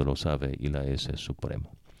 que todo lo sabe, y la S es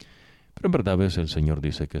supremo. Pero en verdad el Señor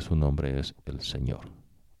dice que su nombre es el Señor.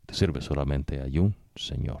 Es decir, solamente hay un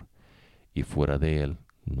Señor, y fuera de Él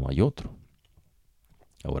no hay otro.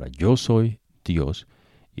 Ahora, yo soy Dios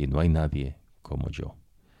y no hay nadie como yo.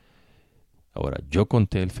 Ahora, yo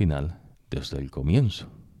conté el final desde el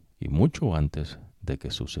comienzo y mucho antes de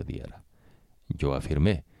que sucediera. Yo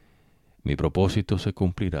afirmé, mi propósito se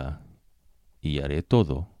cumplirá y haré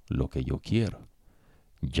todo lo que yo quiero.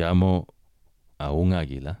 Llamo a un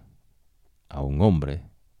águila, a un hombre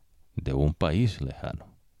de un país lejano.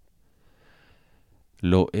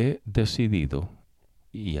 Lo he decidido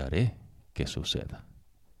y haré que suceda.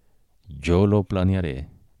 Yo lo planearé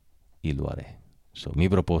y lo haré. Mi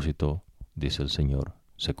propósito, dice el Señor,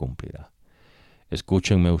 se cumplirá.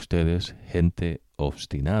 Escúchenme ustedes, gente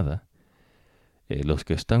obstinada, los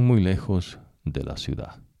que están muy lejos de la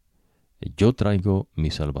ciudad. Yo traigo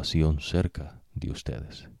mi salvación cerca de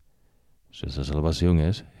ustedes. Esa salvación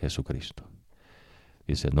es Jesucristo.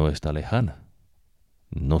 Dice, no está lejana,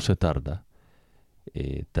 no se tarda.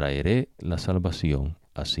 Traeré la salvación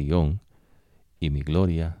a Sión y mi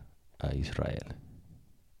gloria a Israel.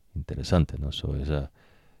 Interesante, ¿no? Esa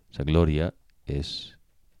gloria es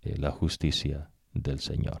la justicia del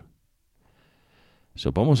Señor.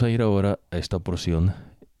 Vamos a ir ahora a esta porción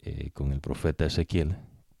con el profeta Ezequiel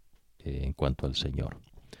en cuanto al Señor.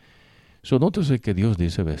 Nótese que Dios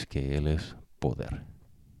dice, ves, que Él es poder.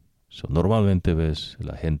 Normalmente, ves,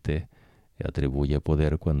 la gente atribuye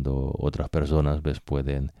poder cuando otras personas, ves,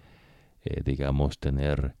 pueden, digamos,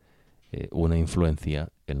 tener una influencia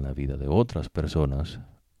en la vida de otras personas,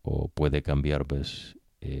 o puede cambiar, ves,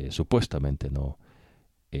 supuestamente, ¿no?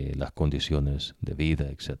 Las condiciones de vida,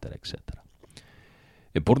 etcétera, etcétera.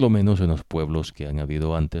 Por lo menos en los pueblos que han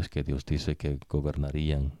habido antes, que Dios dice que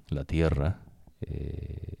gobernarían la tierra,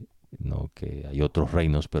 no, que hay otros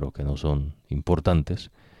reinos, pero que no son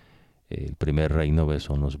importantes. El primer reino, ves,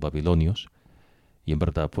 son los babilonios, y en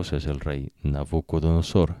verdad pues es el rey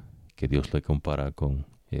Nabucodonosor, que Dios le compara con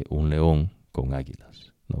un león con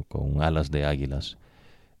águilas, no con alas de águilas,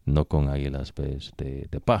 no con águilas, ves,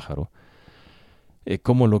 de pájaro,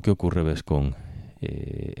 como lo que ocurre, ves, con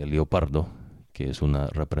el leopardo, que es una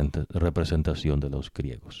representación de los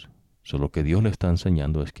griegos. Lo que Dios le está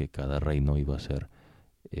enseñando es que cada reino iba a ser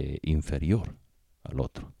inferior al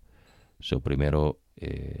otro. Primero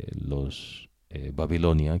los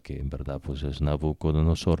Babilonia, que en verdad pues es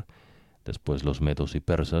Nabucodonosor, después los medos y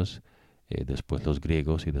persas, después los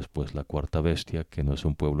griegos y después la cuarta bestia, que no es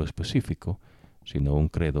un pueblo específico, sino un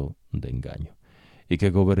credo de engaño, y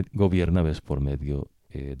que gobierna, ves, por medio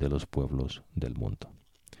de los pueblos del mundo.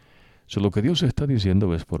 Lo que Dios está diciendo,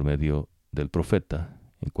 ves, por medio del profeta,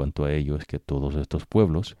 en cuanto a ello, es que todos estos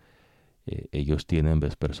pueblos, ellos tienen,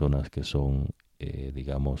 ves, personas que son,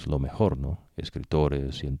 digamos, lo mejor, ¿no?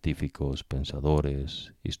 Escritores, científicos,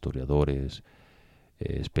 pensadores, historiadores,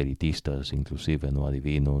 espiritistas, inclusive, ¿no?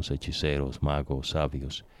 Adivinos, hechiceros, magos,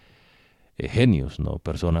 sabios, genios, ¿no?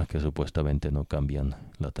 Personas que supuestamente no cambian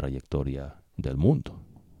la trayectoria del mundo.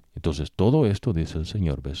 Entonces, todo esto, dice el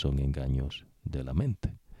Señor, ves, son engaños de la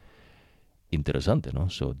mente. Interesante, ¿no?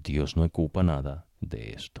 Dios no ocupa nada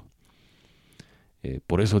de esto.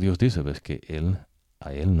 Por eso Dios dice, ves, que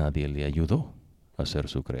a Él nadie le ayudó a hacer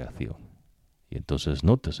su creación. Y entonces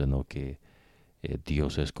nótese, ¿no? Que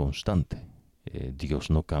Dios es constante, Dios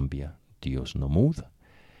no cambia, Dios no muda.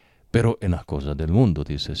 Pero en las cosas del mundo,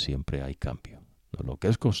 dice, siempre hay cambio. Lo que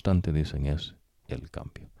es constante, dicen, es el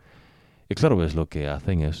cambio. Y claro, ves, lo que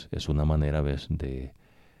hacen es una manera, ves, de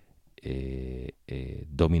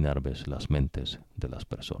dominar, ves, las mentes de las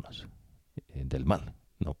personas, del mal.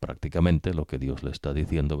 No, prácticamente lo que Dios le está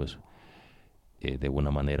diciendo, ves, de una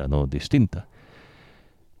manera no distinta.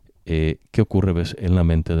 ¿Qué ocurre, ves, en la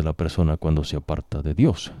mente de la persona cuando se aparta de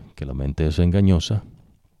Dios? Que la mente es engañosa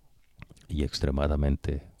y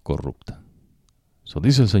extremadamente corrupta. So,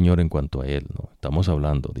 dice el Señor en cuanto a Él, ¿no? Estamos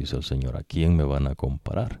hablando, dice el Señor, ¿a quién me van a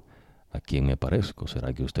comparar? ¿A quién me parezco?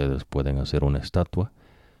 ¿Será que ustedes pueden hacer una estatua?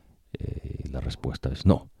 La respuesta es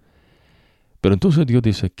no. Pero entonces Dios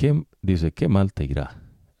dice, ¿qué mal te irá?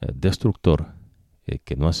 Destructor,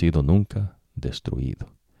 que no ha sido nunca destruido.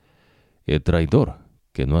 Traidor,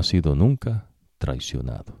 que no ha sido nunca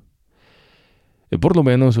traicionado. Por lo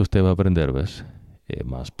menos usted va a aprender, ¿ves?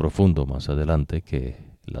 Más profundo, más adelante,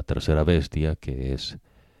 que la tercera bestia, que es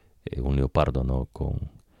un leopardo, ¿no?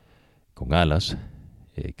 con alas,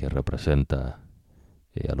 que representa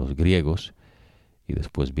a los griegos, y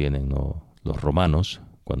después vienen, ¿no?, los romanos.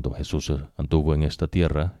 Cuando Jesús anduvo en esta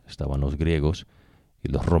tierra, estaban los griegos, y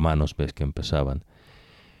los romanos, ves, que empezaban.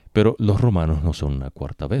 Pero los romanos no son una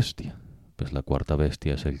cuarta bestia. Pues la cuarta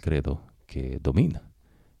bestia es el credo que domina.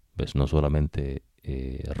 Ves, no solamente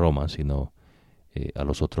Roma, sino a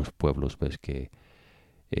los otros pueblos, ves, que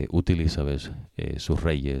utiliza, ves, sus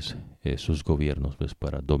reyes, sus gobiernos, ves,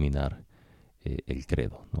 para dominar el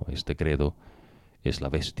credo, ¿no? Este credo es la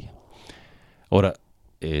bestia. Ahora,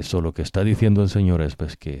 eso lo que está diciendo el Señor es,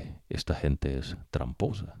 ves, que esta gente es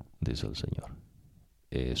tramposa, dice el Señor.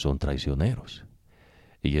 Son traicioneros.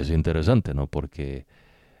 Y es interesante, ¿no? Porque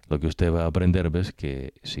lo que usted va a aprender, ves,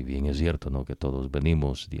 que si bien es cierto, ¿no?, que todos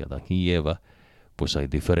venimos de Adán y Eva, pues hay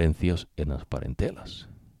diferencias en las parentelas.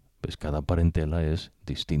 Pues cada parentela es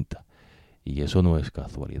distinta. Y eso no es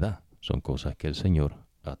casualidad. Son cosas que el Señor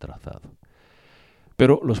ha trazado.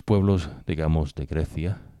 Pero los pueblos, digamos, de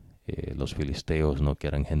Grecia, los filisteos, ¿no?, que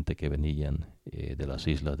eran gente que venían de las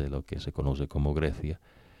islas de lo que se conoce como Grecia,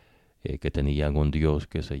 que tenían un dios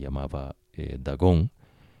que se llamaba Dagón,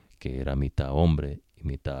 que era mitad hombre y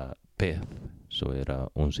mitad pez. Eso era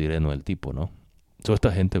un sireno el tipo, ¿no? So,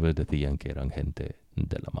 esta gente, pues, decían que eran gente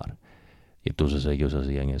de la mar. Y entonces ellos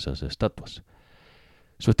hacían esas estatuas.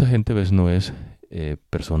 So, esta gente, ves, no es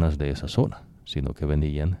personas de esa zona, sino que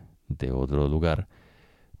venían de otro lugar,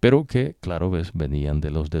 pero que, claro, ves, venían de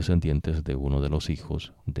los descendientes de uno de los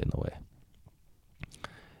hijos de Noé.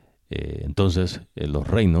 Entonces, los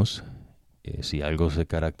reinos, si algo se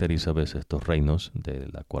caracteriza, ves, estos reinos de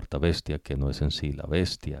la cuarta bestia, que no es en sí la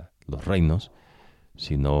bestia, los reinos,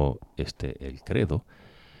 sino el credo,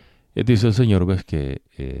 dice el Señor, ves, que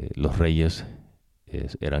los reyes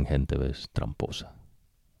eran gente, ves, tramposa.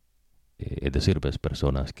 Es decir, ves,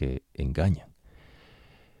 personas que engañan.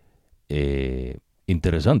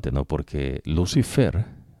 Interesante, ¿no? Porque Lucifer,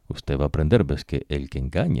 usted va a aprender, ves, que el que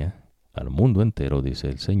engaña al mundo entero, dice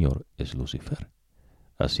el Señor, es Lucifer,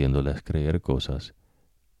 haciéndoles creer cosas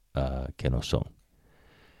que no son.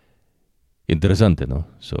 Interesante, ¿no?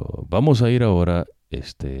 So, vamos a ir ahora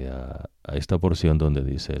a esta porción donde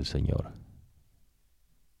dice el Señor,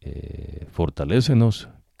 fortalécenos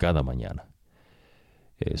cada mañana,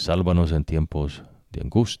 sálvanos en tiempos de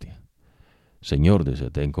angustia. Señor,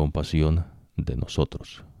 dice, ten compasión de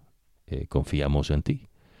nosotros, confiamos en ti,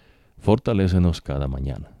 fortalécenos cada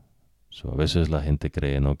mañana. So, a veces la gente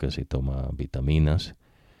cree, ¿no?, que si toma vitaminas,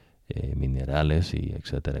 minerales y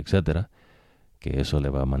etcétera, etcétera, que eso le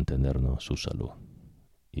va a mantener, ¿no?, su salud.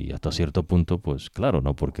 Y hasta cierto punto, pues claro,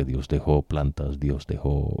 ¿no?, porque Dios dejó plantas, Dios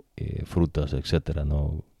dejó frutas, etcétera,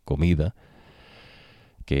 ¿no?, comida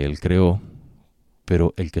que Él creó,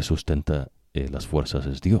 pero el que sustenta las fuerzas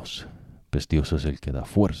es Dios. Pues Dios es el que da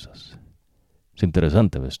fuerzas. Es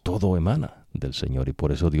interesante, ¿ves? Todo emana del Señor y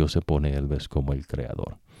por eso Dios se pone, Él, ves, como el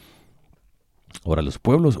creador. Ahora, los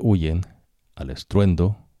pueblos huyen al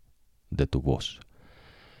estruendo de tu voz.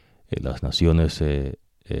 Las naciones se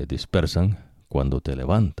dispersan cuando te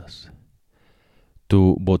levantas.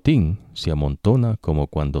 Tu botín se amontona como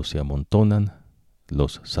cuando se amontonan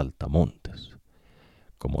los saltamontes.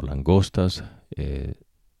 Como langostas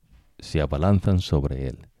se abalanzan sobre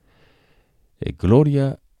él.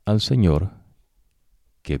 Gloria al Señor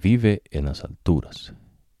que vive en las alturas.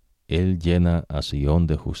 Él llena a Sión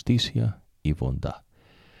de justicia y bondad.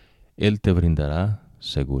 Él te brindará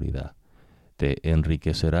seguridad. Te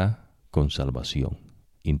enriquecerá con salvación,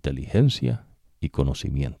 inteligencia y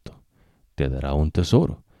conocimiento. Te dará un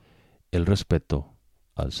tesoro, el respeto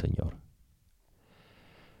al Señor.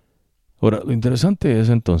 Ahora, lo interesante es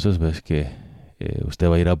entonces, ves que usted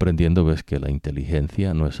va a ir aprendiendo, ves que la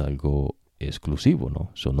inteligencia no es algo exclusivo,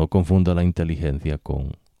 ¿no? No confunda la inteligencia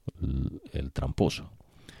con el tramposo.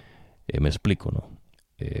 Me explico, ¿no?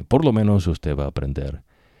 Por lo menos usted va a aprender,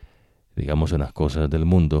 digamos, en las cosas del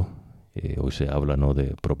mundo. Hoy se habla, ¿no?,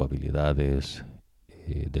 de probabilidades,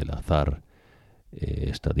 del azar,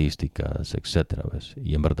 estadísticas, etcétera, ¿ves?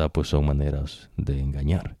 Y en verdad, pues son maneras de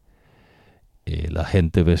engañar. La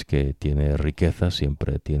gente, ves, que tiene riqueza,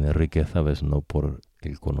 siempre tiene riqueza, ves, no por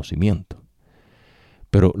el conocimiento.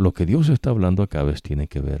 Pero lo que Dios está hablando acá, ves, tiene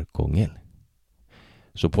que ver con Él.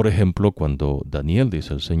 Por ejemplo, cuando Daniel,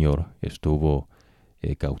 dice el Señor, estuvo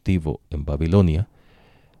cautivo en Babilonia,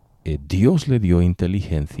 Dios le dio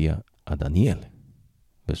inteligencia a Daniel.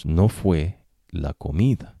 ¿Ves? No fue la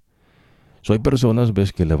comida. Hay personas,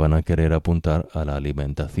 ves, que le van a querer apuntar a la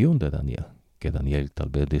alimentación de Daniel, que Daniel tal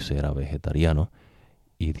vez dice era vegetariano,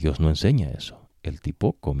 y Dios no enseña eso. El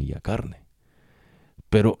tipo comía carne.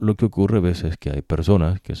 Pero lo que ocurre, ves, es que hay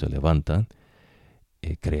personas que se levantan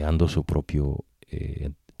creando su propia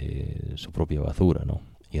basura, ¿no?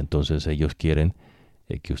 Y entonces ellos quieren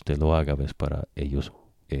que usted lo haga, ves, para ellos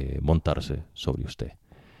montarse sobre usted.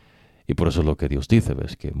 Y por eso es lo que Dios dice,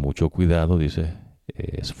 ves, que mucho cuidado, dice,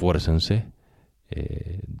 esfuércense.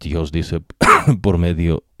 Dios dice por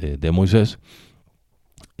medio de Moisés,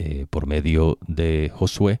 por medio de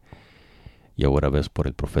Josué, y ahora ves por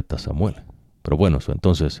el profeta Samuel. Pero bueno,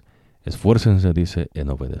 entonces, esfuércense, dice, en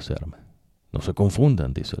obedecerme. No se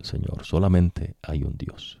confundan, dice el Señor, solamente hay un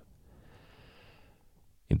Dios.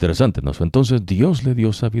 Interesante, ¿no? Entonces Dios le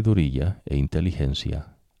dio sabiduría e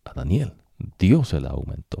inteligencia a Daniel. Dios se la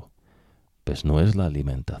aumentó. Pues no es la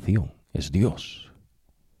alimentación, es Dios.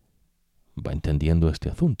 Va entendiendo este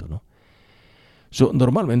asunto, ¿no?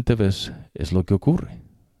 Normalmente, ves, es lo que ocurre.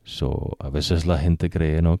 A veces la gente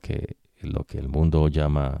cree, ¿no?, que lo que el mundo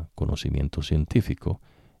llama conocimiento científico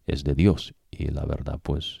es de Dios. Y la verdad,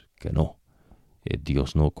 pues, que no.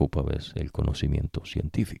 Dios no ocupa, ves, el conocimiento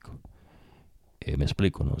científico. Me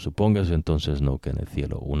explico, ¿no? Supóngase entonces, no, que en el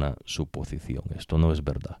cielo una suposición. Esto no es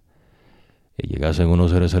verdad. Llegasen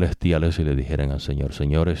unos seres celestiales y le dijeran al Señor,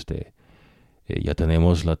 Señor, ya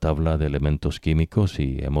tenemos la tabla de elementos químicos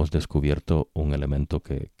y hemos descubierto un elemento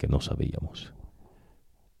que no sabíamos.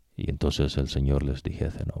 Y entonces el Señor les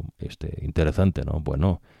dijese, ¿no? Interesante, ¿no?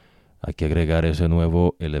 Bueno, hay que agregar ese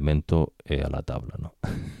nuevo elemento a la tabla, ¿no?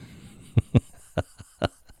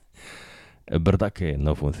 Es verdad que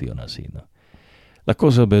no funciona así, ¿no? Las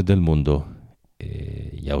cosas, ves, del mundo,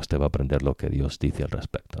 ya usted va a aprender lo que Dios dice al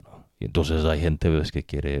respecto, ¿no? Y entonces hay gente, ves, que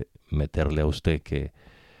quiere meterle a usted que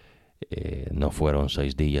no fueron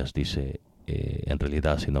 6 días, dice, en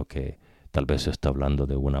realidad, sino que tal vez se está hablando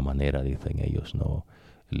de una manera, dicen ellos, no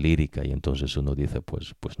lírica, y entonces uno dice,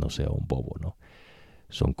 pues no sea un bobo, ¿no?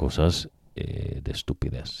 Son cosas de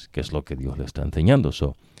estupidez, que es lo que Dios le está enseñando.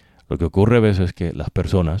 Lo que ocurre a veces es que las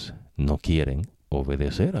personas no quieren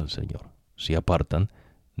obedecer al Señor, se apartan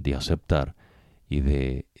de aceptar y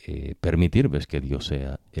de permitir, ves, que Dios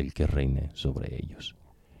sea el que reine sobre ellos.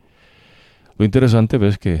 Lo interesante,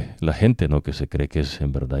 ves, que la gente, ¿no?, que se cree que es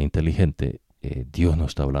en verdad inteligente, Dios no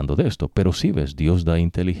está hablando de esto, pero sí, ves, Dios da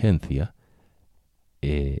inteligencia,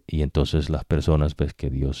 y entonces las personas, ves, que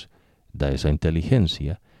Dios da esa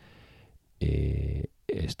inteligencia.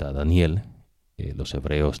 Está Daniel, los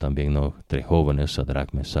hebreos también, ¿no?, 3 jóvenes,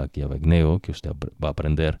 Sadrach, Mesach y Abednego, que usted va a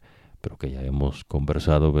aprender, pero que ya hemos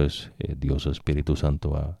conversado, ves, Dios Espíritu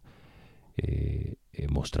Santo ha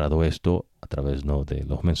mostrado esto a través, ¿no?, de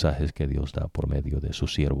los mensajes que Dios da por medio de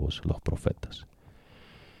sus siervos, los profetas.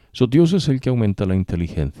 Dios es el que aumenta la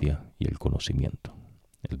inteligencia y el conocimiento,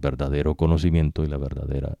 el verdadero conocimiento y la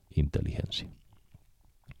verdadera inteligencia.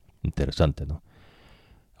 Interesante, ¿no?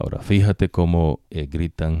 Ahora, fíjate cómo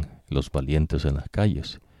gritan los valientes en las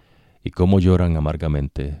calles y cómo lloran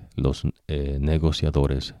amargamente los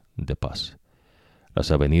negociadores de paz. Las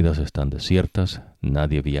avenidas están desiertas,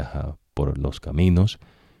 nadie viaja por los caminos,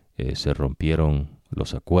 se rompieron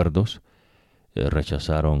los acuerdos,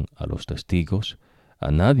 rechazaron a los testigos,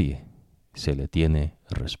 a nadie se le tiene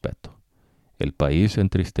respeto. El país se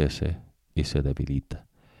entristece y se debilita.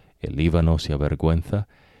 El Líbano se avergüenza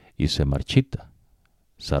y se marchita.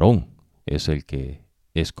 Sarón es el que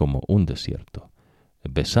es como un desierto.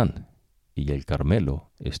 Besán y el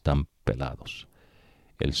Carmelo están pelados.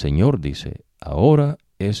 El Señor dice, ahora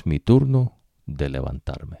es mi turno de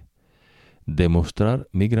levantarme, de mostrar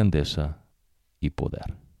mi grandeza y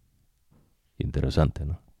poder. Interesante,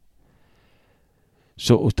 ¿no?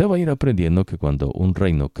 Usted va a ir aprendiendo que cuando un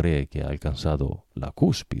reino cree que ha alcanzado la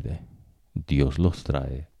cúspide, Dios los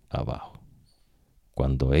trae abajo.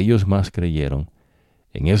 cuando ellos más creyeron,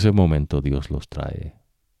 en ese momento Dios los trae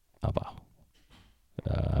abajo.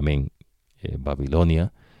 Amén.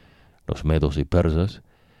 Babilonia, los medos y persas,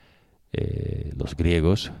 los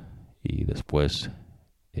griegos y después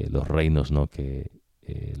los reinos, ¿no?, que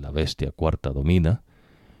la bestia cuarta domina.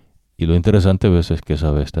 Y lo interesante, ¿ves?, es que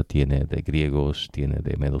esa bestia tiene de griegos, tiene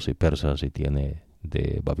de medos y persas y tiene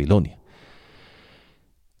de Babilonia.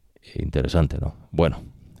 Interesante, ¿no? Bueno,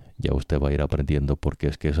 ya usted va a ir aprendiendo porque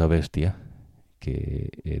es que esa bestia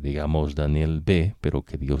que, digamos, Daniel ve, pero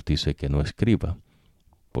que Dios dice que no escriba,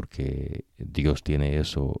 porque Dios tiene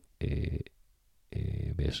eso,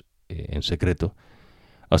 ¿ves?, en secreto,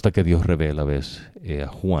 hasta que Dios revela, ¿ves?, a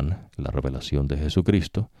Juan la revelación de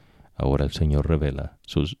Jesucristo. Ahora el Señor revela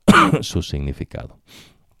su significado.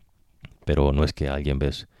 Pero no es que alguien,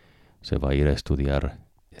 ¿ves?, se va a ir a estudiar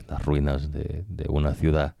en las ruinas de una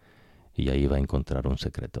ciudad y ahí va a encontrar un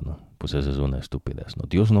secreto, ¿no? Pues esa es una estupidez, ¿no?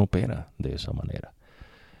 Dios no opera de esa manera.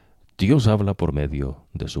 Dios habla por medio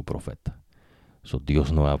de su profeta.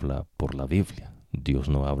 Dios no habla por la Biblia. Dios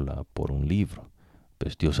no habla por un libro.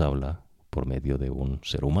 Pues Dios habla por medio de un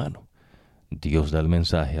ser humano. Dios da el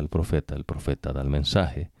mensaje al profeta, el profeta da el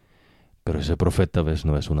mensaje, pero ese profeta, ¿ves?,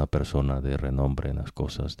 no es una persona de renombre en las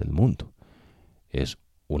cosas del mundo. Es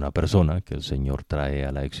una persona que el Señor trae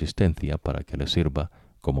a la existencia para que le sirva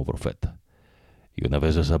como profeta. Y una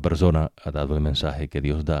vez esa persona ha dado el mensaje que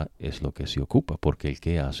Dios da, es lo que se ocupa, porque el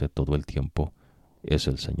que hace todo el tiempo es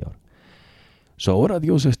el Señor. Ahora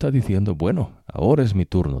Dios está diciendo, bueno, ahora es mi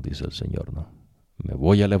turno, dice el Señor, ¿no? Me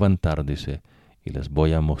voy a levantar, dice, y les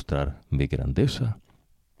voy a mostrar mi grandeza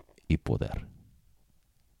y poder.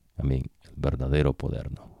 Amén, el verdadero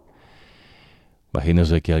poder, ¿no?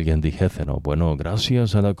 Imagínense que alguien dijese, ¿no?, bueno,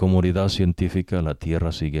 gracias a la comunidad científica la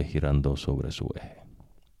Tierra sigue girando sobre su eje.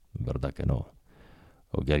 ¿Verdad que no?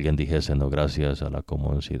 O que alguien dijese, no, gracias a la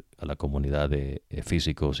comunidad de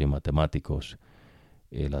físicos y matemáticos,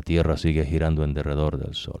 la Tierra sigue girando en derredor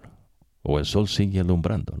del Sol. O el Sol sigue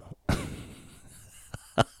alumbrando, ¿no?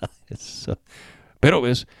 Pero,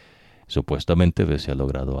 ¿ves?, supuestamente, ¿ves?, se ha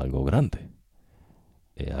logrado algo grande.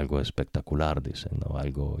 Algo espectacular, dicen, ¿no?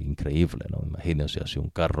 Algo increíble, ¿no? Imagínense, se hace un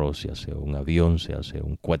carro, se hace un avión, se hace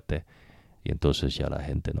un cohete, y entonces ya la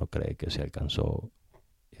gente no cree que se alcanzó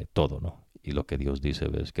todo, ¿no? Y lo que Dios dice,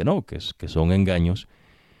 ¿ves?, que no, que son engaños,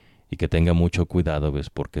 y que tenga mucho cuidado,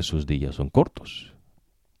 ¿ves?, porque sus días son cortos.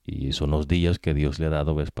 Y son los días que Dios le ha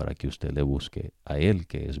dado, ¿ves?, para que usted le busque a Él,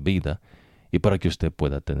 que es vida, y para que usted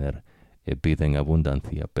pueda tener vida en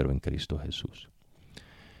abundancia, pero en Cristo Jesús.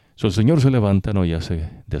 El Señor se levanta, ¿no?, y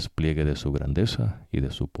hace despliegue de su grandeza y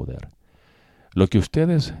de su poder. Lo que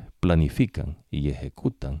ustedes planifican y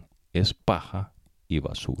ejecutan es paja y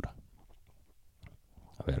basura.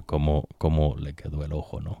 A ver cómo le quedó el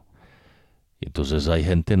ojo, ¿no? Y entonces hay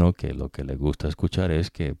gente, ¿no?, que lo que le gusta escuchar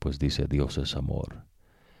es que, pues, dice Dios es amor.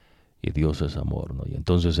 Y Dios es amor, ¿no? Y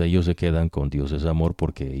entonces ellos se quedan con Dios es amor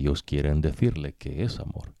porque ellos quieren decirle que es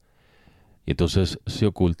amor. Y entonces se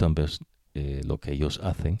ocultan, ¿ves?, lo que ellos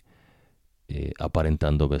hacen,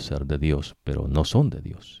 aparentando ser de Dios, pero no son de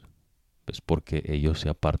Dios. ¿Ves? Porque ellos se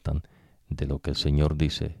apartan de lo que el Señor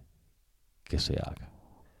dice que se haga.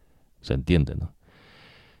 ¿Se entiende, no?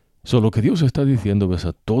 Lo que Dios está diciendo, ves,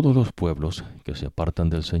 a todos los pueblos que se apartan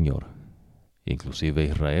del Señor, inclusive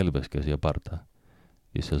Israel, ves, que se aparta,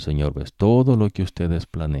 dice el Señor, ves, todo lo que ustedes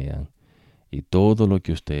planean y todo lo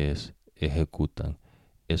que ustedes ejecutan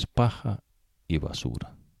es paja y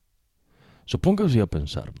basura. Póngase a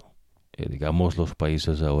pensarlo. Digamos, los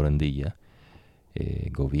países ahora en día,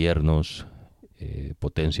 gobiernos,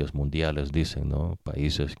 potencias mundiales, dicen, ¿no?,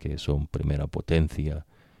 países que son primera potencia,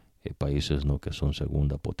 países, ¿no?, que son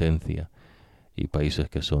segunda potencia, y países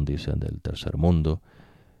que son, dicen, del tercer mundo.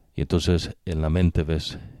 Y entonces en la mente,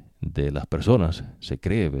 ves, de las personas se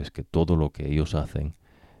cree, ves, que todo lo que ellos hacen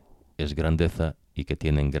es grandeza y que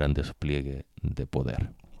tienen gran despliegue de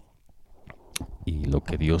poder. Y lo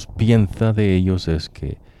que Dios piensa de ellos es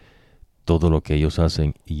que todo lo que ellos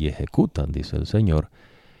hacen y ejecutan, dice el Señor,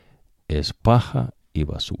 es paja y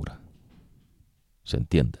basura. ¿Se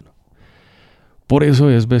entiende, no? Por eso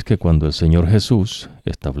es, ves, que cuando el Señor Jesús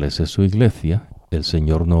establece su iglesia, el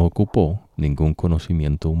Señor no ocupó ningún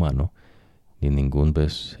conocimiento humano, ni ningún,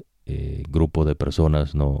 ves, grupo de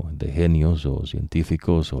personas, no, de genios o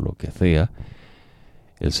científicos o lo que sea.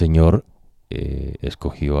 El Señor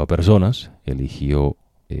escogió a personas, eligió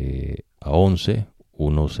a 11,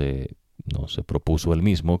 uno no se propuso él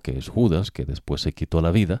mismo, que es Judas, que después se quitó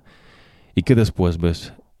la vida, y que después,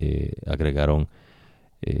 ves, agregaron,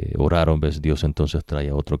 oraron, ves, Dios entonces trae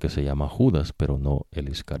a otro que se llama Judas, pero no el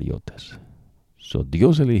Iscariotes.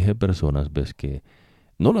 Dios elige personas, ves, que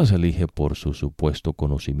No las elige por su supuesto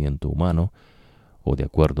conocimiento humano o de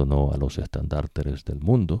acuerdo no a los estándares del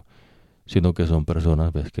mundo, sino que son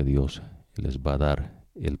personas, ves, que Dios les va a dar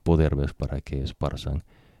el poder, ves, para que esparzan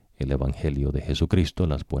el Evangelio de Jesucristo,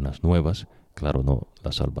 las buenas nuevas, claro, no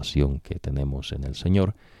la salvación que tenemos en el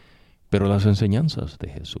Señor, pero las enseñanzas de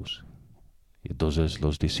Jesús. Y entonces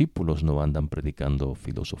los discípulos no andan predicando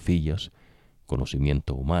filosofías,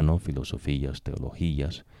 conocimiento humano, filosofías,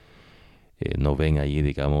 teologías. No ven allí,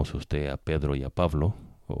 digamos, usted a Pedro y a Pablo,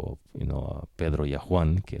 o a Pedro y a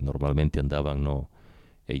Juan, que normalmente andaban no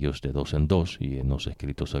ellos de dos en dos, y en los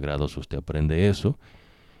escritos sagrados usted aprende eso.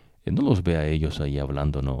 No los ve a ellos ahí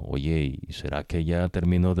hablando, no, oye, ¿y será que ya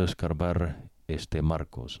terminó de escarbar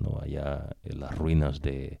Marcos, no, allá en las ruinas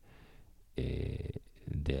de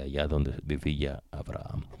allá donde vivía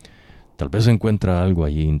Abraham? Tal vez encuentra algo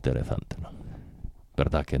allí interesante, ¿no?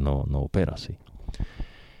 ¿Verdad que no opera así?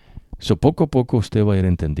 Poco a poco usted va a ir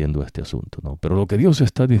entendiendo este asunto, ¿no? Pero lo que Dios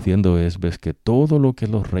está diciendo es, ves, que todo lo que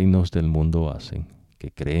los reinos del mundo hacen,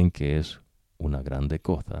 que creen que es una grande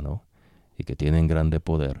cosa, ¿no? Y que tienen grande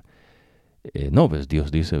poder. No, ves,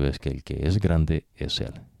 Dios dice, ves, que el que es grande es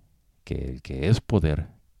Él. Que el que es poder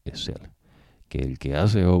es Él. Que el que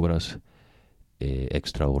hace obras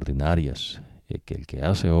extraordinarias, que el que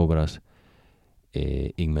hace obras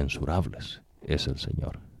inmensurables es el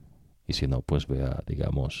Señor. Y si no, pues vea,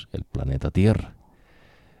 digamos, el planeta Tierra.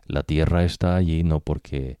 La Tierra está allí no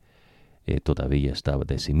porque todavía está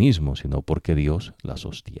de sí mismo, sino porque Dios la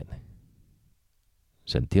sostiene.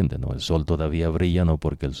 ¿Se entiende, no? El sol todavía brilla no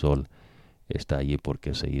porque el sol está allí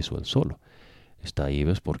porque se hizo el sol. Está ahí,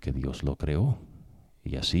 ves, porque Dios lo creó.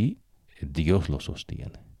 Y así Dios lo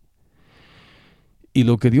sostiene. Y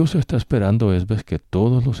lo que Dios está esperando es, ves, que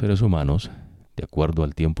todos los seres humanos, de acuerdo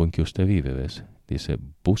al tiempo en que usted vive, ves, dice,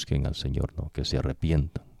 busquen al Señor, ¿no? Que se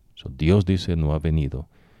arrepientan. Dios dice, no ha venido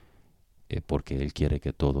porque Él quiere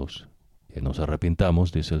que todos nos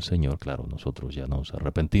arrepintamos, dice el Señor. Claro, nosotros ya nos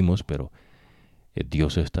arrepentimos, pero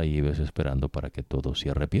Dios está ahí, ves, esperando para que todos se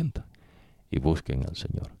arrepientan y busquen al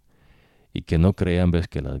Señor. Y que no crean, ves,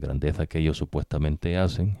 que la grandeza que ellos supuestamente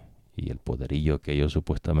hacen y el poderillo que ellos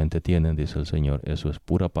supuestamente tienen, dice el Señor, eso es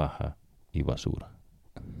pura paja y basura.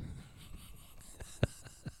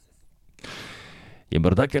 Y en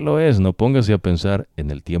verdad que lo es, no póngase a pensar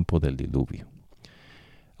en el tiempo del diluvio.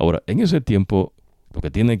 Ahora, en ese tiempo, lo que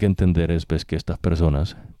tiene que entender es, ves, que estas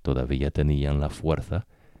personas todavía tenían la fuerza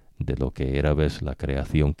de lo que era, ves, la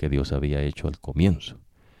creación que Dios había hecho al comienzo.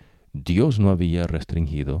 Dios no había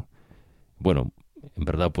restringido, bueno, en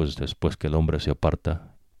verdad, pues después que el hombre se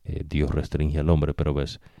aparta, Dios restringe al hombre, pero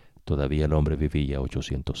ves, todavía el hombre vivía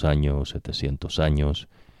 800 años, 700 años,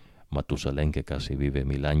 Matusalén que casi vive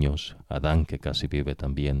 1000 años, Adán que casi vive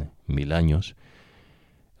también 1000 años.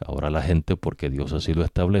 Ahora la gente, porque Dios así lo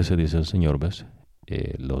establece, dice el Señor, ves,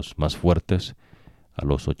 los más fuertes a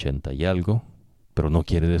los 80 y algo, pero no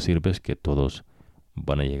quiere decir, ves, que todos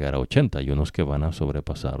van a llegar a 80, hay unos que van a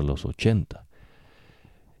sobrepasar los 80.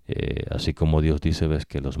 Así como Dios dice, ves,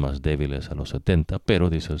 que los más débiles a los 70, pero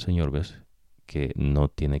dice el Señor, ves, que no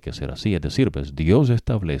tiene que ser así. Es decir, ves, Dios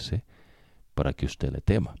establece para que usted le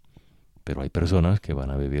tema. Pero hay personas que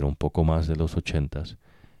van a vivir un poco más de los 80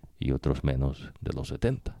 y otros menos de los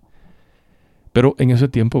 70. Pero en ese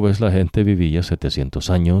tiempo, ves, la gente vivía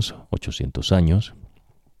 700 años, 800 años,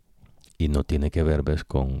 y no tiene que ver, ves,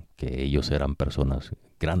 con que ellos eran personas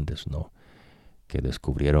grandes, ¿no? Que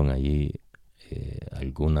descubrieron allí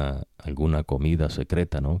alguna comida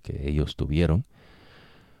secreta, ¿no? Que ellos tuvieron,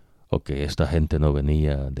 o que esta gente no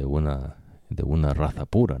venía de una raza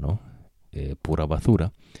pura, ¿no? Pura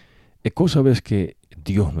basura. Es cosa, ves, que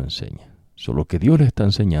Dios no enseña. Lo que Dios le está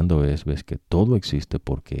enseñando es, ves, que todo existe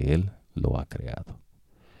porque Él lo ha creado.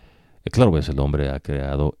 Claro, ves, el hombre ha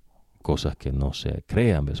creado cosas que no se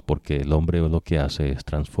crean, ves, porque el hombre lo que hace es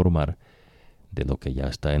transformar de lo que ya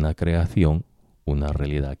está en la creación una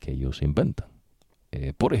realidad que ellos inventan.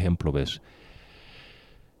 Por ejemplo, ves,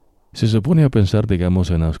 si se pone a pensar, digamos,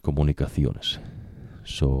 en las comunicaciones.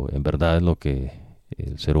 En verdad lo que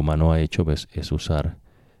el ser humano ha hecho, ves, es usar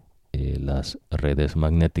las redes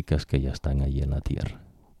magnéticas que ya están allí en la Tierra.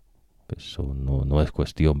 Eso no es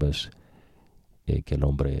cuestión, ves, que el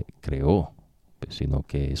hombre creó, pues, sino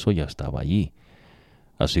que eso ya estaba allí.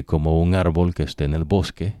 Así como un árbol que esté en el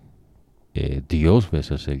bosque, Dios,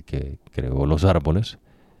 ves, es el que creó los árboles,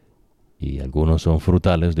 y algunos son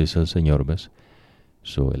frutales, dice el Señor, ves.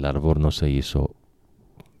 El árbol no se hizo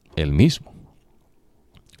él mismo.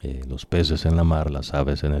 Los peces en la mar, las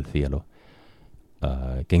aves en el cielo,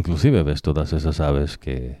 que inclusive, ves, todas esas aves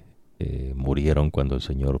que murieron cuando el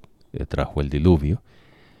Señor trajo el diluvio,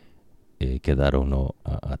 quedaron ¿no?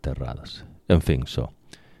 aterradas. En fin,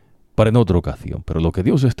 para en otra ocasión. Pero lo que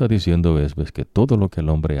Dios está diciendo es, ves, que todo lo que el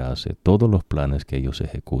hombre hace, todos los planes que ellos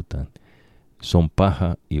ejecutan, son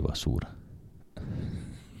paja y basura.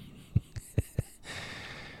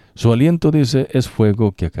 Su aliento, dice, es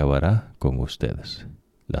fuego que acabará con ustedes.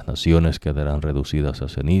 Las naciones quedarán reducidas a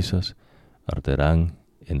cenizas, arderán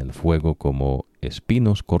en el fuego como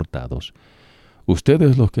espinos cortados.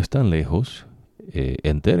 Ustedes los que están lejos,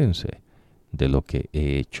 entérense de lo que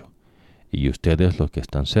he hecho. Y ustedes los que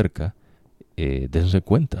están cerca, dense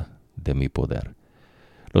cuenta de mi poder.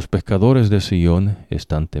 Los pescadores de Sión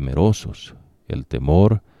están temerosos. El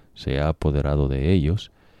temor se ha apoderado de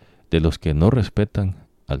ellos, de los que no respetan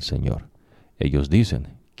al Señor. Ellos dicen,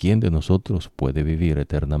 ¿quién de nosotros puede vivir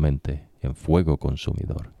eternamente en fuego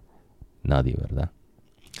consumidor? Nadie, ¿verdad?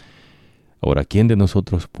 Ahora, ¿quién de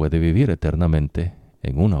nosotros puede vivir eternamente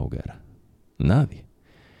en una hoguera? Nadie.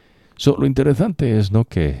 Lo interesante es ¿no?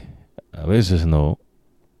 que a veces no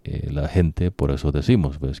la gente, por eso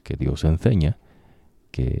decimos, ves que Dios enseña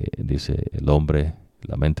que dice el hombre,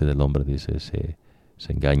 la mente del hombre dice se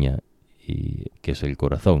engaña y que es el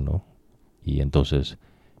corazón, ¿no? Y entonces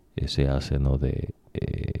se hace ¿no? de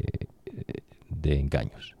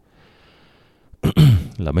engaños.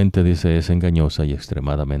 La mente dice es engañosa y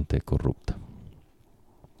extremadamente corrupta.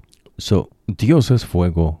 Dios es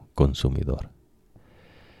fuego consumidor.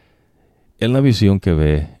 En la visión que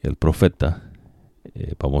ve el profeta,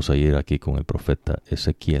 vamos a ir aquí con el profeta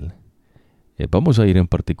Ezequiel. Vamos a ir en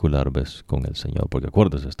particular, ves, con el Señor, porque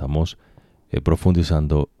acuérdense, estamos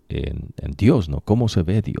profundizando en Dios, ¿no? ¿Cómo se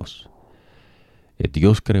ve Dios?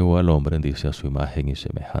 Dios creó al hombre, dice, a su imagen y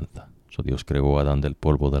semejanza. Dios creó a Adán del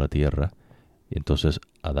polvo de la tierra, y entonces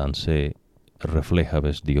Adán se refleja,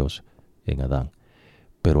 ves, Dios en Adán.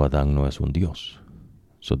 Pero Adán no es un Dios.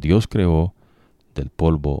 Dios creó del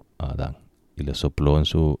polvo a Adán, y le sopló en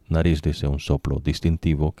su nariz, dice, un soplo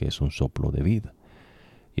distintivo, que es un soplo de vida.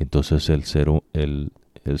 Y entonces el ser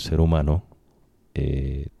humano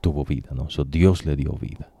tuvo vida, ¿no? Dios le dio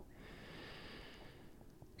vida.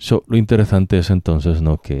 Lo interesante es entonces,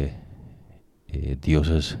 ¿no? Que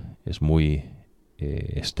Dios es muy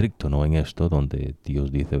estricto, ¿no? En esto, donde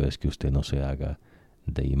Dios dice, ves, que usted no se haga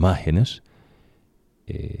de imágenes,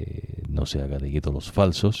 no se haga de ídolos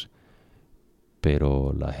falsos,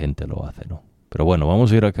 pero la gente lo hace, ¿no? Pero bueno,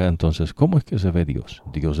 vamos a ir acá entonces. ¿Cómo es que se ve Dios?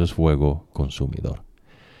 Dios es fuego consumidor.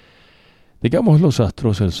 Digamos, los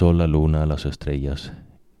astros, el sol, la luna, las estrellas,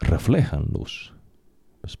 reflejan luz,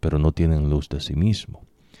 pues, pero no tienen luz de sí mismo.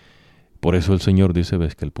 Por eso el Señor dice,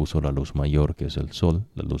 ves, que Él puso la luz mayor, que es el sol,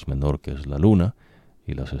 la luz menor, que es la luna,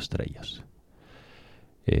 y las estrellas.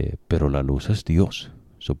 Pero la luz es Dios.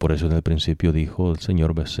 Por eso en el principio dijo el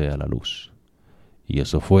Señor, ves, sea la luz. Y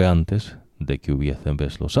eso fue antes de que hubiesen,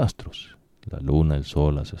 ves, los astros. La luna, el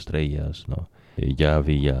sol, las estrellas, ¿no? Ya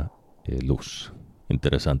había luz.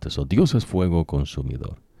 Interesante eso. Dios es fuego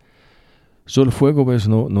consumidor. El fuego, ves,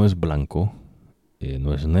 no es blanco,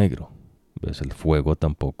 no es negro. Ves, el fuego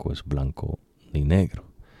tampoco es blanco ni negro.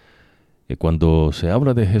 Cuando se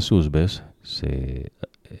habla de Jesús, ves, se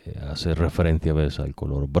hace referencia, ves, al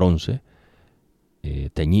color bronce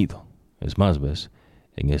teñido. Es más, ves,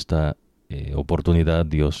 en esta oportunidad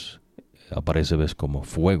Dios aparece, ves, como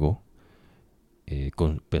fuego,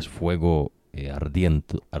 ves, fuego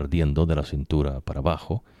ardiendo de la cintura para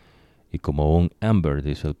abajo, y como un ámbar,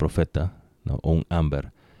 dice el profeta, ¿no? Un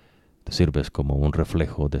ámbar, sirves como un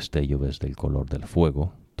reflejo, destello, ves, del color del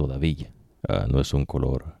fuego todavía. No es un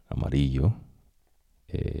color amarillo.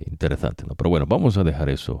 Interesante, ¿no? Pero bueno, vamos a dejar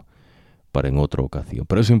eso para en otra ocasión.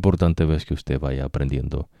 Pero es importante, ves, que usted vaya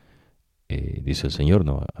aprendiendo. Dice el Señor,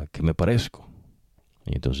 ¿no? ¿A qué me parezco?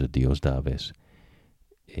 Y entonces Dios da, ves,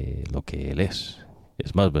 lo que Él es.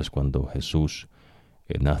 Es más, ves, cuando Jesús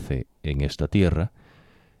nace en esta tierra,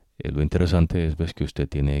 lo interesante es, ves, que usted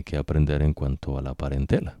tiene que aprender en cuanto a la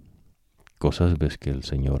parentela. Cosas, ves, que el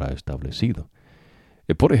Señor ha establecido.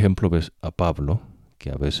 Por ejemplo, ves a Pablo, que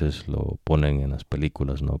a veces lo ponen en las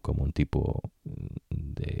películas, ¿no? Como un tipo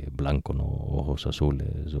de blanco, ¿no? Ojos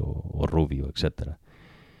azules o rubio, etc.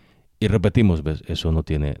 Y repetimos, ves, eso no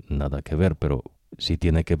tiene nada que ver, pero sí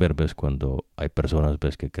tiene que ver, ves, cuando hay personas,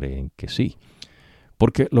 ves, que creen que sí.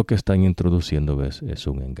 Porque lo que están introduciendo, ves, es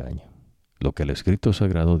un engaño. Lo que el escrito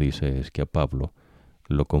sagrado dice es que a Pablo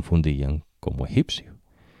lo confundían como egipcio.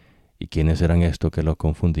 ¿Y quiénes eran estos que lo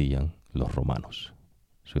confundían? Los romanos.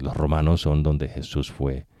 Los romanos son donde Jesús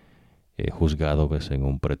fue juzgado, ves, en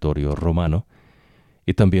un pretorio romano.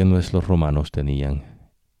 Y también los romanos tenían,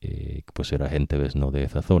 pues era gente, ves, no de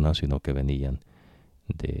esa zona, sino que venían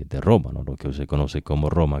de Roma, ¿no? Lo que se conoce como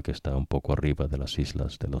Roma, que está un poco arriba de las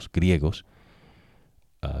islas de los griegos,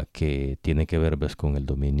 que tiene que ver, ves, con el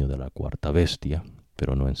dominio de la cuarta bestia,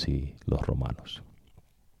 pero no en sí los romanos.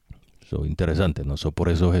 Interesante, ¿no? Por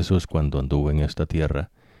eso Jesús, cuando anduvo en esta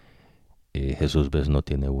tierra, Jesús, ves, no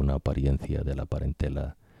tiene una apariencia de la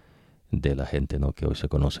parentela de la gente, ¿no?, que hoy se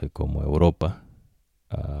conoce como Europa.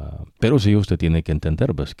 Pero sí usted tiene que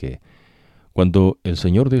entender, ves, que cuando el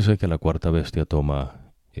Señor dice que la cuarta bestia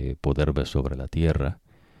toma poder, ves, sobre la tierra,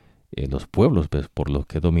 los pueblos, ves, por los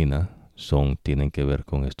que domina, tienen que ver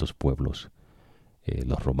con estos pueblos,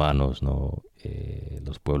 los romanos, ¿no?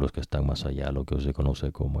 Los pueblos que están más allá, lo que hoy se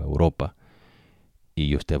conoce como Europa.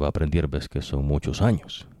 Y usted va a aprender, ves, que son muchos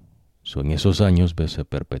años. En esos años, ves, se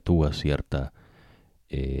perpetúa cierta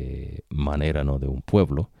manera, ¿no?, de un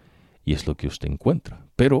pueblo, y es lo que usted encuentra.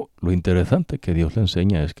 Pero lo interesante que Dios le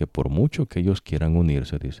enseña es que por mucho que ellos quieran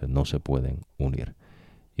unirse, dice, no se pueden unir.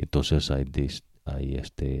 Y entonces hay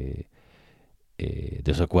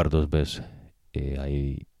desacuerdos, ves,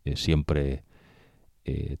 hay siempre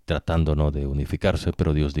tratando, ¿no?, de unificarse,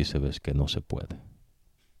 pero Dios dice, ves, que no se puede.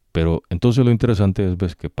 Pero entonces lo interesante es,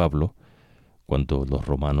 ves, que Pablo, cuando los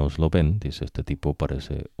romanos lo ven, dice, este tipo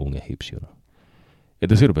parece un egipcio, ¿no? Es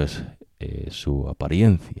decir, ves, su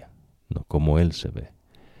apariencia, ¿no?, cómo él se ve,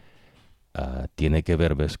 tiene que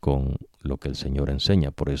ver, ves, con lo que el Señor enseña.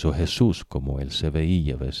 Por eso Jesús, como él se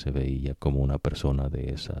veía, ves, se veía como una persona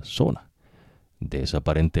de esa zona, de esa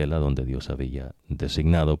parentela donde Dios había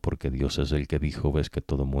designado, porque Dios es el que dijo, ves, que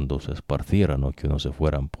todo mundo se esparciera, ¿no?, que unos se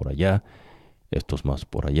fueran por allá, estos más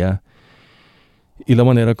por allá. Y la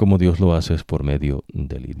manera como Dios lo hace es por medio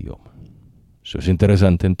del idioma. Eso es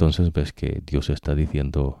interesante, entonces ves que Dios está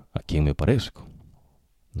diciendo, ¿a quién me parezco?,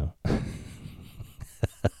 ¿no?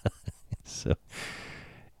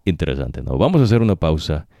 Interesante, ¿no? Vamos a hacer una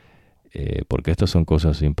pausa, porque estas son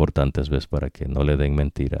cosas importantes, ves, para que no le den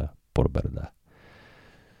mentira por verdad.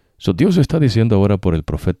 Dios está diciendo ahora por el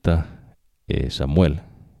profeta Samuel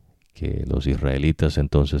que los israelitas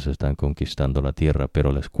entonces están conquistando la tierra,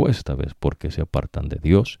 pero les cuesta, ves, porque se apartan de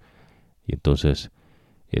Dios. Y entonces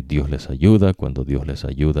Dios les ayuda. Cuando Dios les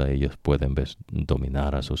ayuda, ellos pueden, ves,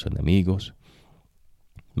 dominar a sus enemigos.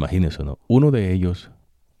 Imagínense, ¿no? Uno de ellos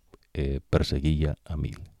perseguía a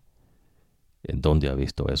 1000. ¿En dónde ha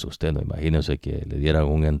visto eso usted? No, imagínense que le dieran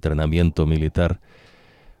un entrenamiento militar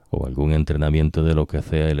o algún entrenamiento de lo que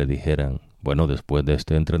sea y le dijeran, bueno, después de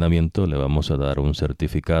este entrenamiento le vamos a dar un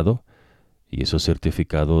certificado, y ese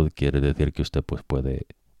certificado quiere decir que usted pues puede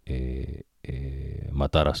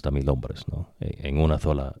matar hasta 1000 hombres, ¿no?, en una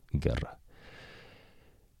sola guerra.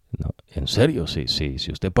 ¿No? En serio, sí,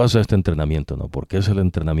 si usted pasa este entrenamiento, ¿no?, porque es el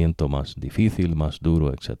entrenamiento más difícil, más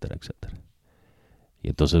duro, etcétera, etcétera. Y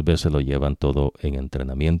entonces, ves, se lo llevan todo en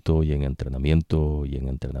entrenamiento y en entrenamiento y en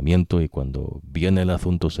entrenamiento, y cuando viene el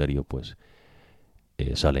asunto serio, pues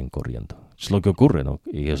salen corriendo. Es lo que ocurre, ¿no?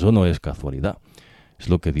 Y eso no es casualidad. Es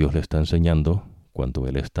lo que Dios le está enseñando cuando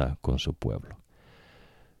Él está con su pueblo.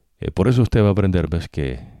 Por eso usted va a aprender, ves,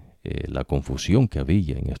 que la confusión que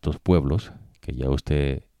había en estos pueblos, que ya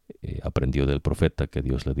usted aprendió del profeta que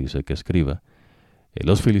Dios le dice que escriba,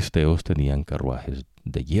 los filisteos tenían carruajes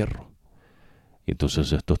de hierro. Y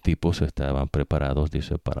entonces estos tipos estaban preparados,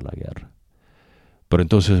 dice, para la guerra. Pero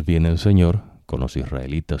entonces viene el Señor con los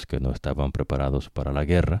israelitas que no estaban preparados para la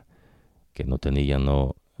guerra, que no tenían,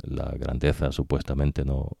 no, la grandeza supuestamente,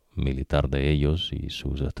 no, militar de ellos y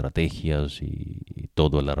sus estrategias y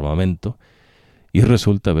todo el armamento, y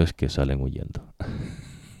resulta, ves, que salen huyendo.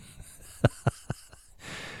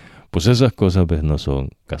 Pues esas cosas, ves, no son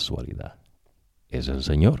casualidad. Es el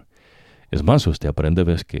Señor. Es más, usted aprende,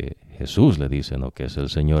 ves, que Jesús le dice, ¿no?, que es el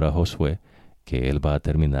Señor a Josué, que Él va a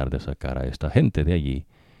terminar de sacar a esta gente de allí.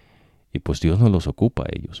 Y pues Dios no los ocupa a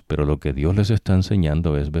ellos. Pero lo que Dios les está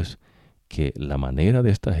enseñando es, ves, que la manera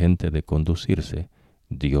de esta gente de conducirse,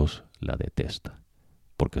 Dios la detesta.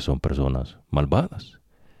 Porque son personas malvadas.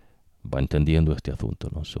 Va entendiendo este asunto,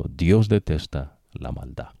 ¿no? Dios detesta la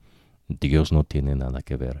maldad. Dios no tiene nada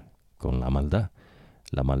que ver con la maldad.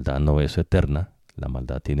 La maldad no es eterna. La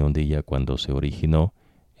maldad tiene un día cuando se originó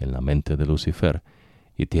en la mente de Lucifer,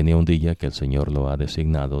 y tiene un día que el Señor lo ha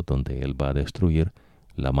designado donde Él va a destruir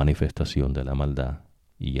la manifestación de la maldad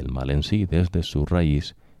y el mal en sí desde su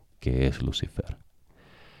raíz, que es Lucifer.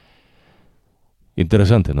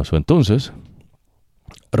 Interesante, ¿no? Entonces,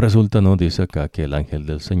 resulta, ¿no?, dice acá que el ángel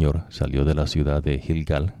del Señor salió de la ciudad de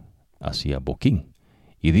Gilgal hacia Boquín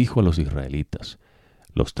y dijo a los israelitas,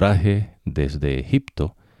 los traje desde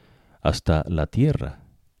Egipto hasta la tierra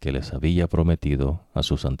que les había prometido a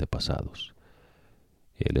sus antepasados.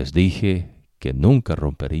 Les dije que nunca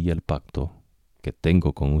rompería el pacto que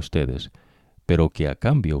tengo con ustedes, pero que a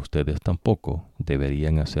cambio ustedes tampoco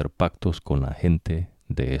deberían hacer pactos con la gente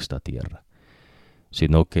de esta tierra,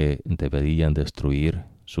 sino que deberían destruir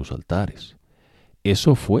sus altares.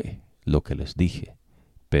 Eso fue lo que les dije,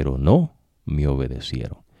 pero no me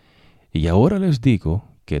obedecieron. Y ahora les digo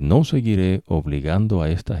que no seguiré obligando a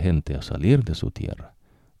esta gente a salir de su tierra.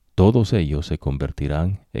 Todos ellos se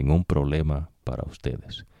convertirán en un problema para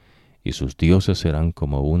ustedes, y sus dioses serán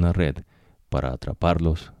como una red para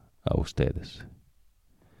atraparlos a ustedes.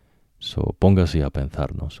 Póngase a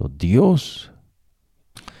pensar, ¿no? Dios,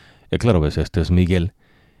 claro, ves, este es Miguel,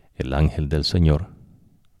 el ángel del Señor,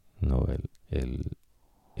 ¿no?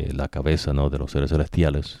 La cabeza, ¿no?, de los seres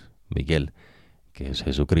celestiales, Miguel, que es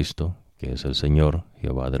Jesucristo, que es el Señor,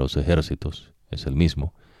 Jehová de los ejércitos, es el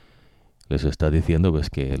mismo. Les está diciendo, ves,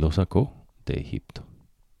 que Él los sacó de Egipto.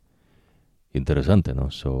 Interesante, ¿no?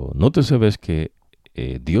 Nótese, ves, que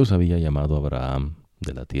Dios había llamado a Abraham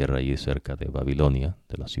de la tierra allí cerca de Babilonia,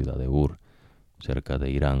 de la ciudad de Ur, cerca de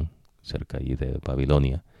Irán, cerca allí de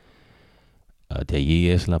Babilonia. De allí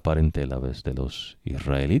es la parentela, ves, de los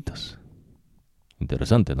israelitas.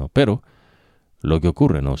 Interesante, ¿no? Pero lo que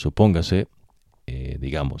ocurre, ¿no? Supóngase,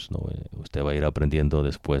 digamos, ¿no? Usted va a ir aprendiendo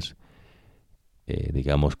después,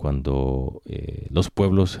 digamos, cuando los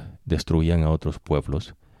pueblos destruían a otros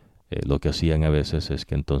pueblos, lo que hacían a veces es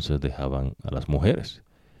que entonces dejaban a las mujeres.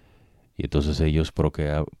 Y entonces ellos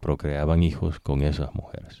procreaban hijos con esas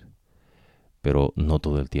mujeres. Pero no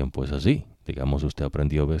todo el tiempo es así. Digamos, usted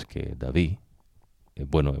aprendió, ves, que David,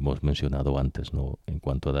 bueno, hemos mencionado antes, ¿no?, en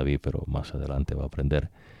cuanto a David, pero más adelante va a aprender,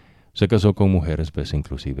 se casó con mujeres, ves,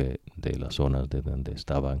 inclusive de las zonas de donde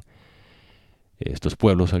estaban estos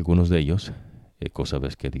pueblos, algunos de ellos, cosa,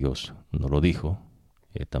 ves, que Dios no lo dijo.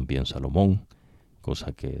 También Salomón,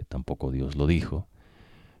 cosa que tampoco Dios lo dijo.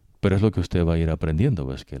 Pero es lo que usted va a ir aprendiendo,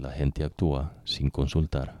 ves, que la gente actúa sin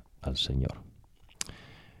consultar al Señor.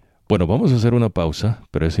 Bueno, vamos a hacer una pausa,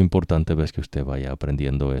 pero es importante, ves, que usted vaya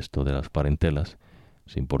aprendiendo esto de las parentelas.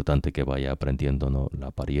 Es importante que vaya aprendiendo, ¿no?, la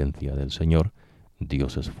apariencia del Señor.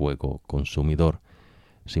 Dios es fuego consumidor.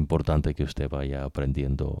 Es importante que usted vaya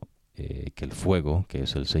aprendiendo que el fuego, que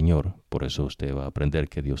es el Señor, por eso usted va a aprender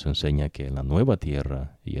que Dios enseña que en la nueva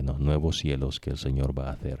tierra y en los nuevos cielos que el Señor va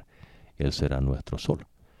a hacer, Él será nuestro sol.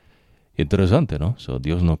 Interesante, ¿no?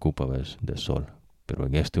 Dios no ocupa, ves, de sol, pero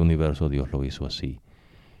en este universo Dios lo hizo así,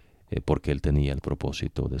 porque Él tenía el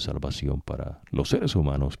propósito de salvación para los seres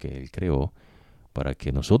humanos que Él creó, para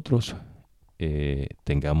que nosotros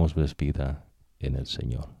tengamos, ves, vida en el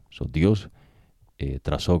Señor. Dios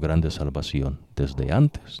trazó grande salvación desde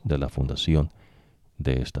antes de la fundación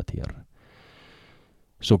de esta tierra.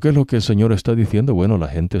 ¿Qué es lo que el Señor está diciendo? Bueno, la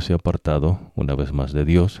gente se ha apartado una vez más de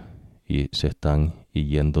Dios y se están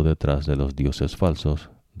yendo detrás de los dioses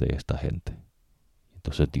falsos de esta gente.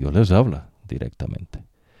 Entonces Dios les habla directamente.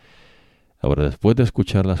 Ahora, después de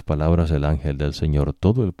escuchar las palabras del ángel del Señor,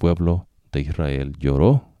 todo el pueblo de Israel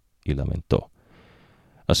lloró y lamentó.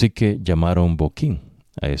 Así que llamaron Boquín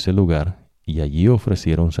a ese lugar y allí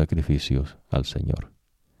ofrecieron sacrificios al Señor.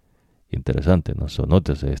 Interesante, ¿no?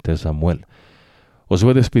 Nótese, este es Samuel.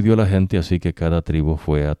 Josué despidió a la gente, así que cada tribu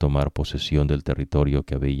fue a tomar posesión del territorio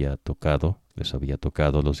que había tocado. Les había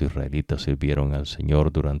tocado. Los israelitas sirvieron al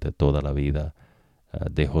Señor durante toda la vida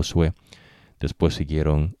de Josué. Después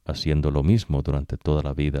siguieron haciendo lo mismo durante toda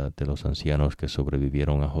la vida de los ancianos que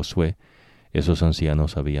sobrevivieron a Josué. Esos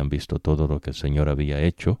ancianos habían visto todo lo que el Señor había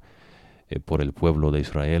hecho por el pueblo de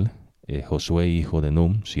Israel. Josué, hijo de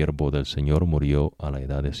Num, siervo del Señor, murió a la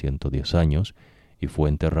edad de 110 años y fue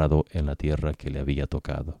enterrado en la tierra que le había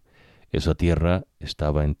tocado. Esa tierra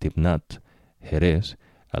estaba en Timnat, Jerez,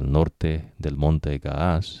 al norte del monte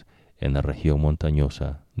Gaás, en la región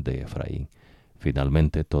montañosa de Efraín.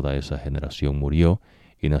 Finalmente toda esa generación murió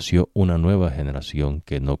y nació una nueva generación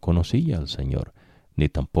que no conocía al Señor, ni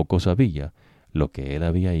tampoco sabía lo que Él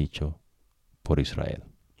había hecho por Israel.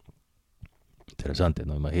 Interesante,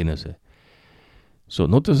 ¿no? Imagínense.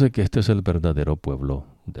 Nótese que este es el verdadero pueblo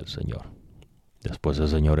del Señor. Después el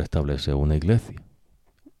Señor establece una iglesia.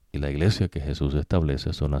 Y la iglesia que Jesús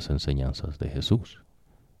establece son las enseñanzas de Jesús.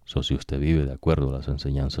 Si usted vive de acuerdo a las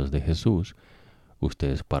enseñanzas de Jesús, usted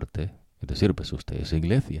es parte, es decir, pues usted es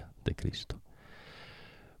iglesia de Cristo.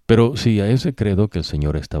 Pero si a ese credo que el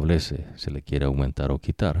Señor establece se le quiere aumentar o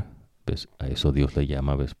quitar, pues a eso Dios le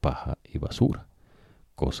llama, ves, paja y basura,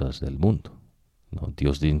 cosas del mundo. ¿No?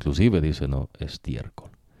 Dios inclusive dice, no, estiércol.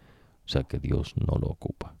 O sea que Dios no lo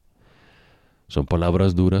ocupa. Son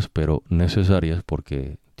palabras duras, pero necesarias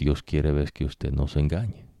porque Dios quiere, ves, que usted no se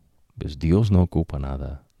engañe. ¿Ves? Dios no ocupa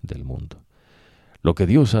nada del mundo. Lo que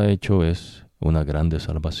Dios ha hecho es una grande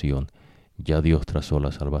salvación, ya Dios trazó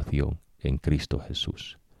la salvación en Cristo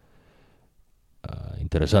Jesús.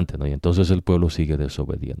 Interesante, ¿no? Y entonces el pueblo sigue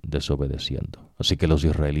desobedeciendo. Así que los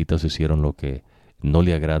israelitas hicieron lo que no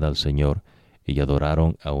le agrada al Señor y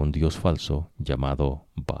adoraron a un Dios falso llamado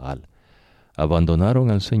Baal.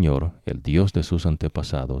 Abandonaron al Señor, el Dios de sus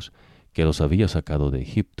antepasados, que los había sacado de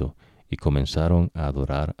Egipto, y comenzaron a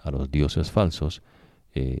adorar a los dioses falsos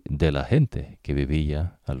de la gente que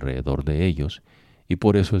vivía alrededor de ellos, y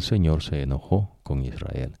por eso el Señor se enojó con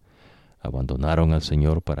Israel. Abandonaron al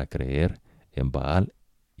Señor para creer en Baal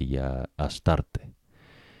y a Astarte.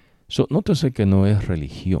 Nótese que no es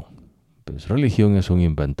religión. Pues religión es un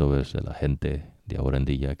invento, ¿ves?, de la gente de ahora en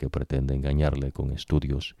día que pretende engañarle con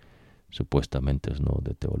estudios supuestamente, ¿no?,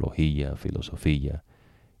 de teología, filosofía,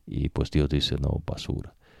 y pues Dios dice, no,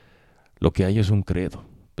 basura. Lo que hay es un credo,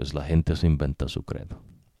 pues la gente se inventa su credo.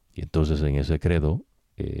 Y entonces en ese credo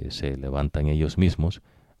se levantan ellos mismos,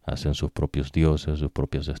 hacen sus propios dioses, sus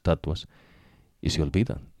propias estatuas, y se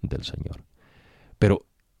olvidan del Señor. Pero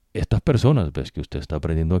estas personas, ves, que usted está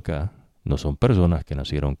aprendiendo acá, no son personas que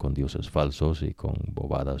nacieron con dioses falsos y con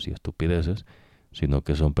bobadas y estupideces, sino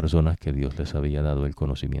que son personas que Dios les había dado el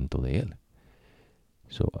conocimiento de Él.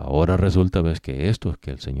 Ahora resulta, ves, que estos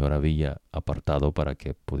que el Señor había apartado para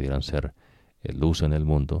que pudieran ser luz en el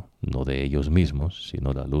mundo, no de ellos mismos,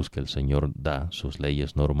 sino la luz que el Señor da, sus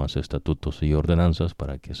leyes, normas, estatutos y ordenanzas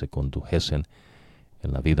para que se condujesen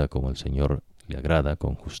en la vida como el Señor le agrada,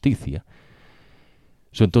 con justicia.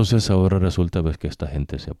 Entonces ahora resulta, ves, que esta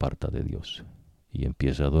gente se aparta de Dios y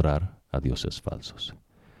empieza a adorar a dioses falsos.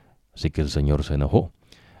 Así que el Señor se enojó.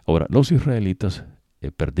 Ahora, los israelitas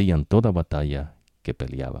perdían toda batalla que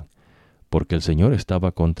peleaban, porque el Señor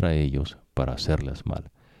estaba contra ellos para hacerles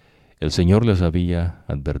mal. El Señor les había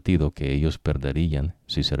advertido que ellos perderían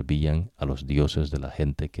si servían a los dioses de la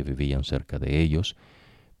gente que vivían cerca de ellos,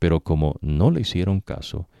 pero como no le hicieron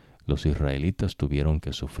caso, los israelitas tuvieron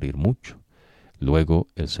que sufrir mucho. Luego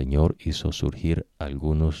el Señor hizo surgir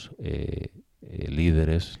algunos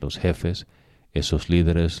líderes, los jefes. Esos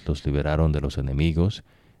líderes los liberaron de los enemigos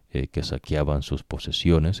que saqueaban sus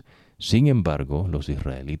posesiones. Sin embargo, los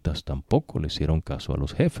israelitas tampoco le hicieron caso a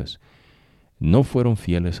los jefes. No fueron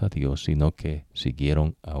fieles a Dios, sino que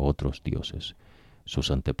siguieron a otros dioses. Sus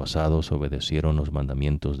antepasados obedecieron los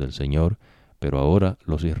mandamientos del Señor, pero ahora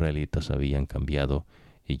los israelitas habían cambiado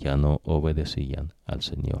y ya no obedecían al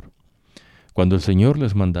Señor. Cuando el Señor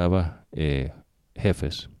les mandaba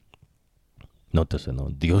jefes, nótese, ¿no?,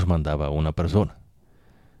 Dios mandaba a una persona.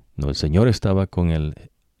 No, el Señor estaba con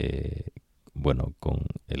con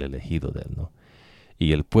el elegido de él, ¿no?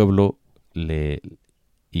 Y el pueblo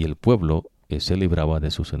se libraba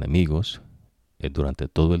de sus enemigos durante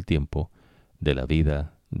todo el tiempo de la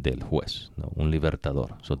vida del juez, ¿no?, un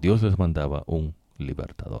libertador. Dios les mandaba un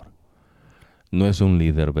libertador. No es un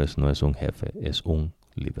líder, ¿ves?, no es un jefe, es un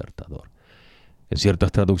libertador. En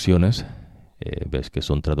ciertas traducciones, ves que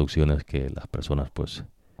son traducciones que las personas pues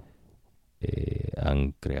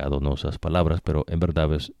han creado esas palabras, pero en verdad,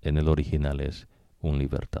 ves, en el original es un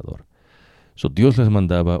libertador. Dios les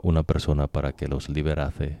mandaba una persona para que los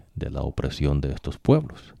liberase de la opresión de estos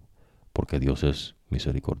pueblos, porque Dios es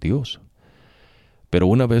misericordioso. Pero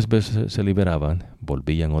una vez se liberaban,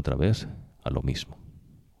 volvían otra vez a lo mismo.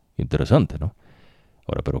 Interesante, ¿no?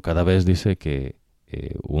 Ahora, pero cada vez dice que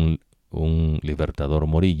un libertador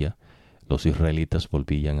moría, los israelitas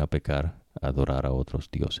volvían a pecar, a adorar a otros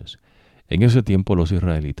dioses. En ese tiempo los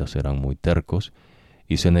israelitas eran muy tercos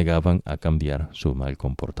y se negaban a cambiar su mal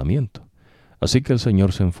comportamiento. Así que el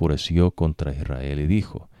Señor se enfureció contra Israel y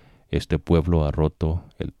dijo: este pueblo ha roto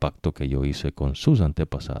el pacto que yo hice con sus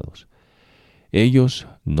antepasados. Ellos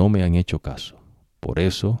no me han hecho caso. Por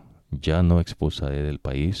eso ya no expulsaré del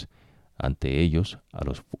país ante ellos a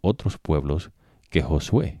los otros pueblos que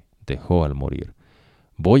Josué dejó al morir.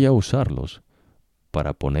 Voy a usarlos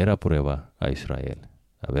para poner a prueba a Israel,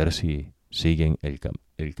 a ver si siguen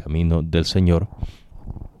el camino del Señor,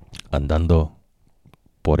 andando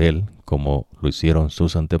por él como lo hicieron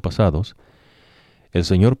sus antepasados. El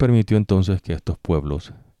Señor permitió entonces que estos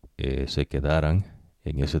pueblos se quedaran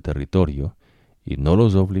en ese territorio y no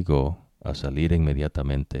los obligó a salir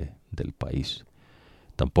inmediatamente del país.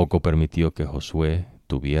 Tampoco permitió que Josué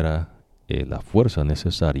tuviera la fuerza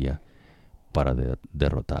necesaria para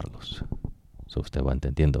derrotarlos. Usted va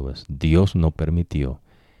entendiendo, ¿ves? Dios no permitió,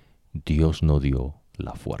 Dios no dio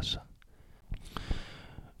la fuerza.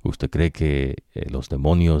 ¿Usted cree que los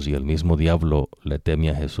demonios y el mismo diablo le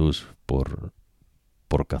temen a Jesús por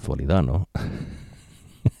casualidad, no?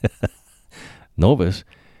 No, ¿ves?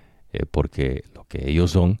 Porque lo que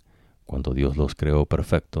ellos son, cuando Dios los creó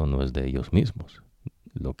perfecto, no es de ellos mismos.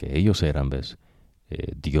 lo que ellos eran, ¿ves?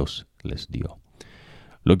 Dios les dio.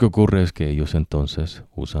 Lo que ocurre es que ellos entonces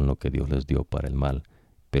usan lo que Dios les dio para el mal,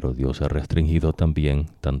 pero Dios ha restringido también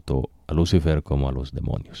tanto a Lucifer como a los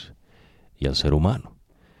demonios y al ser humano.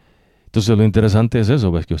 Entonces lo interesante es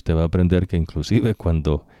eso, ves que usted va a aprender que inclusive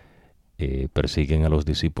cuando persiguen a los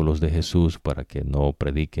discípulos de Jesús para que no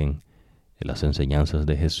prediquen las enseñanzas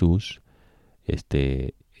de Jesús,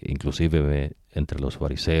 inclusive entre los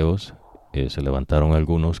fariseos se levantaron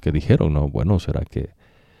algunos que dijeron, no, bueno, ¿será que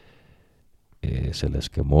se les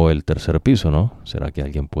quemó el tercer piso, no? ¿Será que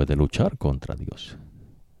alguien puede luchar contra Dios?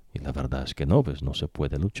 Y la verdad es que no, pues no se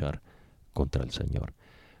puede luchar contra el Señor,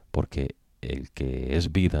 porque el que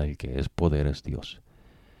es vida, el que es poder es Dios.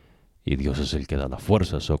 Y Dios es el que da la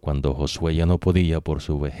fuerza. Cuando Josué ya no podía por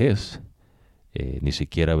su vejez, ni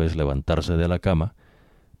siquiera ves levantarse de la cama,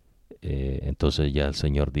 entonces ya el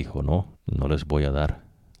Señor dijo, no, no les voy a dar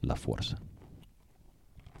la fuerza.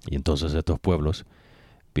 Y entonces estos pueblos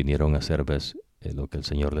vinieron a hacer, ves, lo que el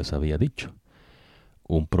Señor les había dicho.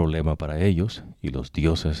 Un problema para ellos, y los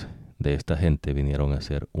dioses de esta gente vinieron a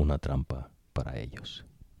ser una trampa para ellos.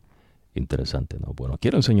 Interesante, ¿no? Bueno,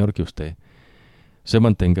 quiere el Señor que usted se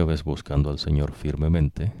mantenga, ves, buscando al Señor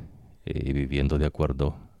firmemente y viviendo de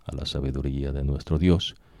acuerdo a la sabiduría de nuestro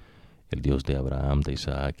Dios, el Dios de Abraham, de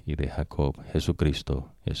Isaac y de Jacob.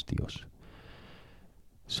 Jesucristo es Dios.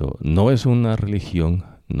 No es una religión,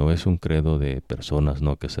 no es un credo de personas,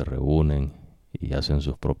 ¿no?, que se reúnen y hacen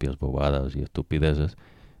sus propias bobadas y estupideces.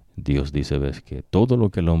 Dios dice, ves, que todo lo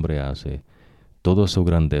que el hombre hace, toda su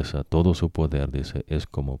grandeza, todo su poder, dice, es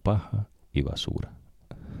como paja y basura.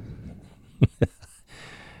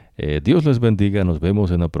 Dios les bendiga, nos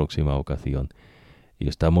vemos en la próxima ocasión. Y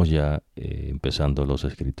estamos ya empezando los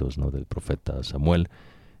escritos, ¿no?, del profeta Samuel.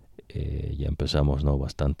 Ya empezamos, ¿no?,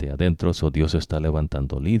 bastante adentro. Dios está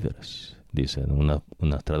levantando líderes, dicen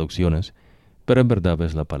unas traducciones, pero en verdad,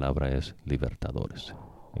 ves, la palabra es libertadores.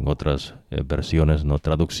 En otras versiones, no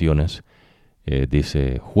traducciones,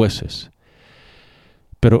 dice jueces.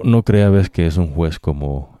 Pero no crea, ves, que es un juez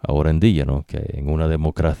como ahora en día, ¿no?, que en una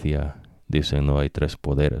democracia dicen no hay tres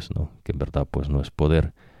poderes, ¿no?, que en verdad pues no es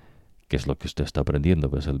poder, que es lo que usted está aprendiendo,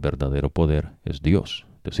 ves, el verdadero poder es Dios.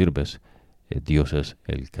 Es decir, ves, Dios es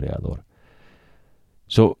el creador.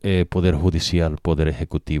 Poder judicial, poder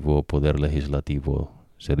ejecutivo, poder legislativo,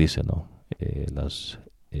 se dice, ¿no?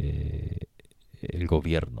 El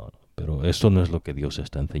gobierno, ¿no? Pero esto no es lo que Dios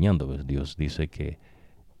está enseñando, ¿ves? Dios dice que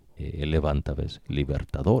Él levanta, ¿ves?,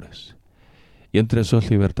 libertadores. Y entre esos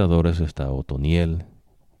libertadores está Otoniel,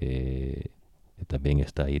 también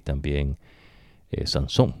está ahí también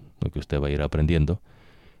Sansón, lo que usted va a ir aprendiendo.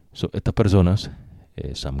 Estas personas,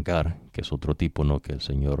 Samgar, que es otro tipo, ¿no?, que el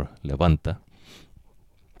Señor levanta.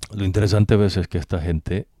 Lo interesante, ¿ves?, es que esta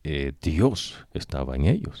gente, Dios estaba en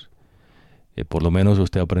ellos. Por lo menos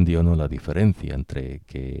usted aprendió, ¿no?, la diferencia entre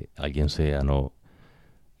que alguien sea, ¿no?,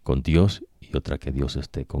 con Dios y otra que Dios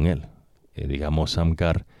esté con él. Digamos,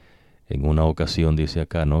 Samgar, en una ocasión dice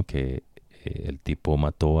acá, ¿no?, que el tipo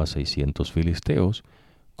mató a 600 filisteos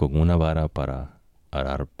con una vara para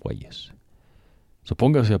arar bueyes.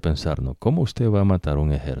 Póngase a pensar, ¿no?, ¿cómo usted va a matar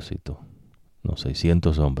un ejército? No,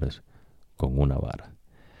 600 hombres con una vara.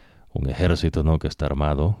 Un ejército, ¿no?, que está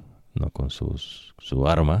armado, ¿no?, con su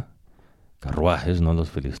arma, carruajes, ¿no? Los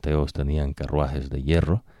filisteos tenían carruajes de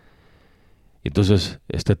hierro. Entonces,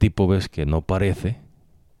 este tipo, ves, que no parece,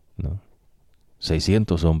 ¿no?,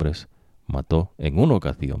 600 hombres mató en una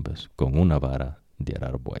ocasión, ves, con una vara de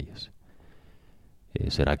arar bueyes.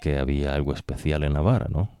 ¿Será que había algo especial en la vara,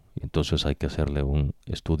 no? Entonces hay que hacerle un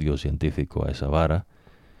estudio científico a esa vara,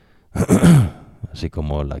 así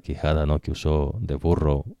como la quijada, ¿no?, que usó de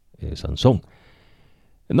burro Sansón.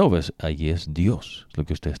 No, ves, allí es Dios lo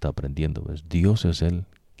que usted está aprendiendo, ves, Dios es el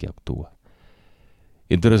que actúa.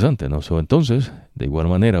 Interesante, ¿no? Entonces, de igual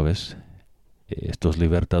manera, ves, estos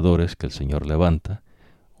libertadores que el Señor levanta,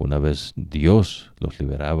 una vez Dios los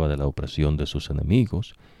liberaba de la opresión de sus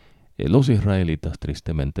enemigos, los israelitas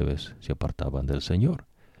tristemente, ves, se apartaban del Señor.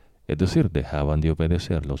 Es decir, dejaban de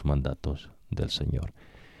obedecer los mandatos del Señor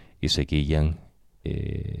y seguían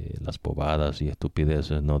las bobadas y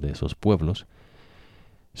estupideces, ¿no?, de esos pueblos.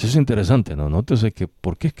 Eso es interesante, ¿no? Nótese que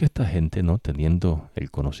por qué es que esta gente, no teniendo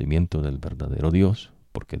el conocimiento del verdadero Dios,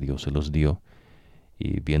 porque Dios se los dio,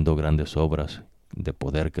 y viendo grandes obras de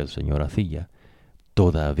poder que el Señor hacía,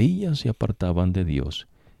 todavía se apartaban de Dios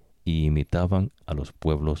y imitaban a los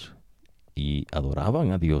pueblos y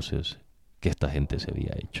adoraban a dioses que esta gente se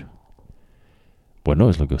había hecho. Bueno,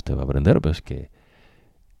 es lo que usted va a aprender, ves, que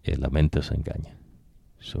la mente se engaña.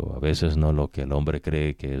 A veces no lo que el hombre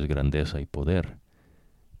cree que es grandeza y poder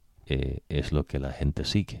es lo que la gente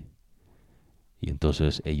sigue. Y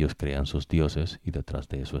entonces ellos crean sus dioses y detrás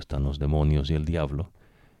de eso están los demonios y el diablo,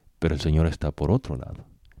 pero el Señor está por otro lado.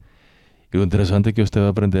 Y lo interesante que usted va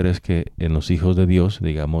a aprender es que en los hijos de Dios,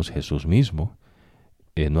 digamos Jesús mismo,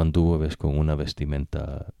 no anduvo con una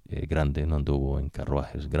vestimenta grande, no anduvo en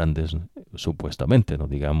carruajes grandes, supuestamente, no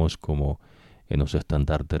digamos como en los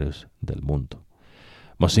estandartes del mundo.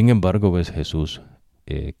 Mas sin embargo, Jesús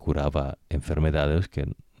curaba enfermedades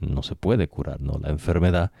que no se puede curar, ¿no? La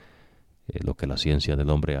enfermedad, lo que la ciencia del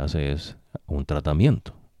hombre hace es un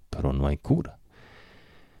tratamiento, pero no hay cura.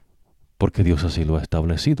 Porque Dios así lo ha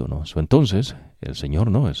establecido, ¿no? Entonces, el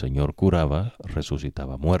Señor no, el Señor curaba,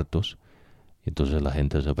 resucitaba muertos. Y entonces la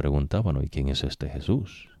gente se preguntaba, ¿no? ¿Y quién es este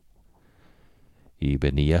Jesús? Y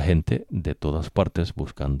venía gente de todas partes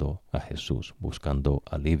buscando a Jesús, buscando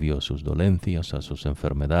alivio a sus dolencias, a sus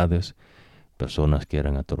enfermedades, personas que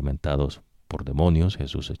eran atormentados por demonios,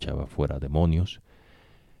 Jesús echaba fuera demonios.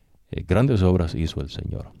 Grandes obras hizo el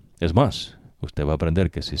Señor. Es más, usted va a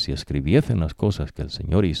aprender que si escribiesen las cosas que el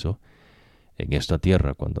Señor hizo en esta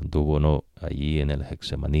tierra, cuando anduvo no allí en el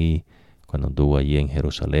Getsemaní, cuando anduvo allí en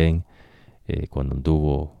Jerusalén, cuando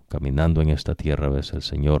anduvo caminando en esta tierra, ves el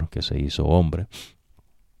Señor que se hizo hombre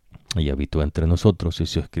y habitó entre nosotros, y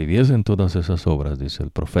si escribiesen todas esas obras, dice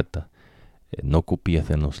el profeta, no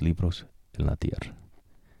cupiesen los libros en la tierra.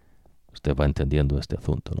 Usted va entendiendo este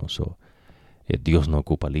asunto, ¿no? Dios no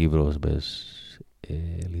ocupa libros,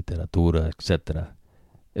 literatura, etcétera.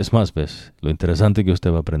 Es más, lo interesante que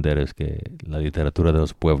usted va a aprender es que la literatura de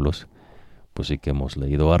los pueblos, pues sí que hemos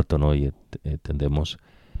leído harto, ¿no? Y tenemos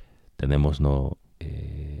 ¿no?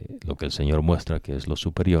 Lo que el Señor muestra que es lo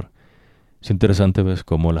superior. Es interesante,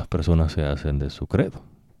 cómo las personas se hacen de su credo,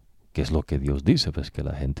 que es lo que Dios dice, que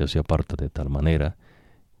la gente se aparta de tal manera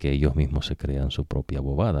que ellos mismos se crean su propia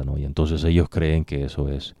bobada, ¿no? Y entonces ellos creen que eso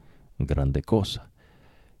es grande cosa,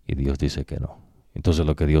 y Dios dice que no. Entonces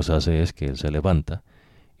lo que Dios hace es que Él se levanta,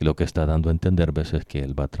 y lo que está dando a entender, es que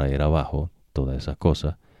Él va a traer abajo toda esa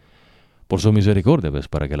cosa, por su misericordia,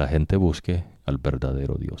 para que la gente busque al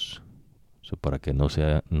verdadero Dios. Para que no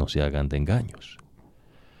se hagan de engaños.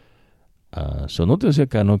 Nótese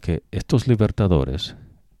acá, ¿no?, que estos libertadores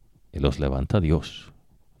los levanta Dios.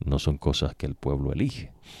 No son cosas que el pueblo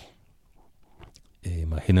elige.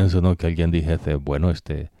 Imagínense, ¿no?, que alguien dijese, bueno,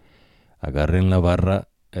 agarren la vara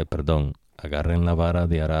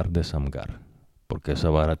de arar de Samgar, porque esa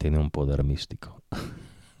vara tiene un poder místico.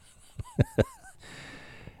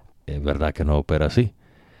 Es verdad que no opera así.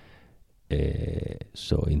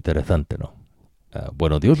 Interesante, ¿no?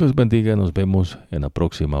 Bueno, Dios les bendiga, nos vemos en la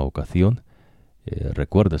próxima ocasión.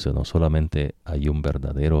 Recuérdese, no solamente hay un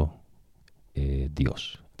verdadero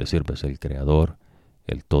Dios, es decir, el Creador,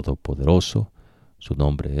 el Todopoderoso, su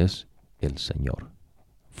nombre es el Señor.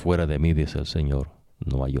 Fuera de mí, dice el Señor,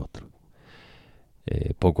 no hay otro.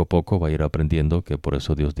 Poco a poco va a ir aprendiendo que por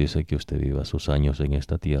eso Dios dice que usted viva sus años en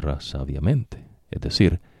esta tierra sabiamente, es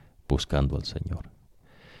decir, buscando al Señor.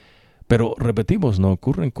 Pero repetimos, no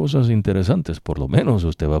ocurren cosas interesantes. Por lo menos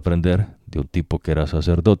usted va a aprender de un tipo que era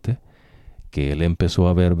sacerdote, que él empezó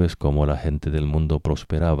a ver, cómo la gente del mundo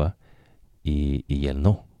prosperaba y él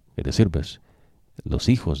no. Es decir, los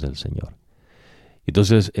hijos del Señor.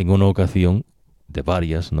 Entonces, en una ocasión de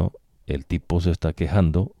varias, ¿no?, el tipo se está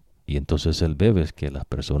quejando y entonces él ve, que las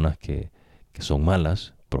personas que son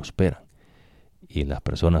malas prosperan y las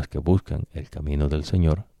personas que buscan el camino del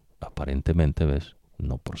Señor aparentemente,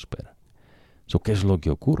 no prosperan. ¿Qué es lo que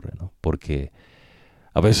ocurre, no? Porque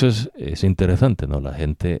a veces es interesante, ¿no? La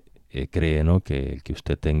gente cree, ¿no?, que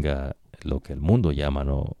usted tenga lo que el mundo llama,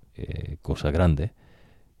 ¿no?, cosa grande,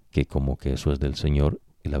 que como que eso es del Señor,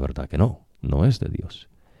 y la verdad que no es de Dios.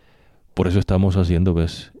 Por eso estamos haciendo,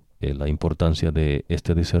 la importancia de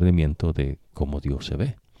este discernimiento de cómo Dios se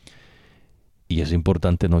ve. Y es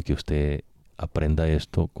importante, ¿no?, que usted aprenda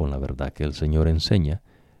esto con la verdad que el Señor enseña,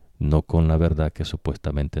 no con la verdad que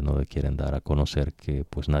supuestamente no le quieren dar a conocer, que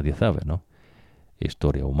pues nadie sabe, ¿no?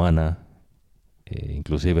 Historia humana,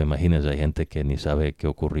 inclusive imagínense, hay gente que ni sabe qué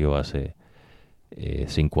ocurrió hace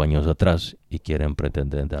 5 años atrás y quieren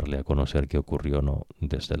pretender darle a conocer qué ocurrió, ¿no?,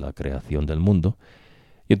 desde la creación del mundo.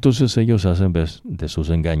 Y entonces ellos hacen, de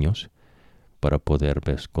sus engaños para poder,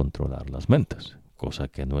 controlar las mentes. Cosa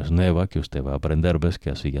que no es nueva, que usted va a aprender,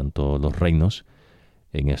 que hacían todos los reinos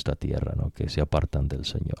en esta tierra, ¿no?, que se apartan del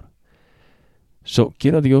Señor.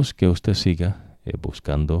 Quiera Dios que usted siga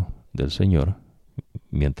buscando del Señor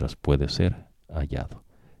mientras puede ser hallado.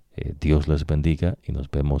 Dios les bendiga y nos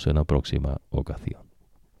vemos en la próxima ocasión.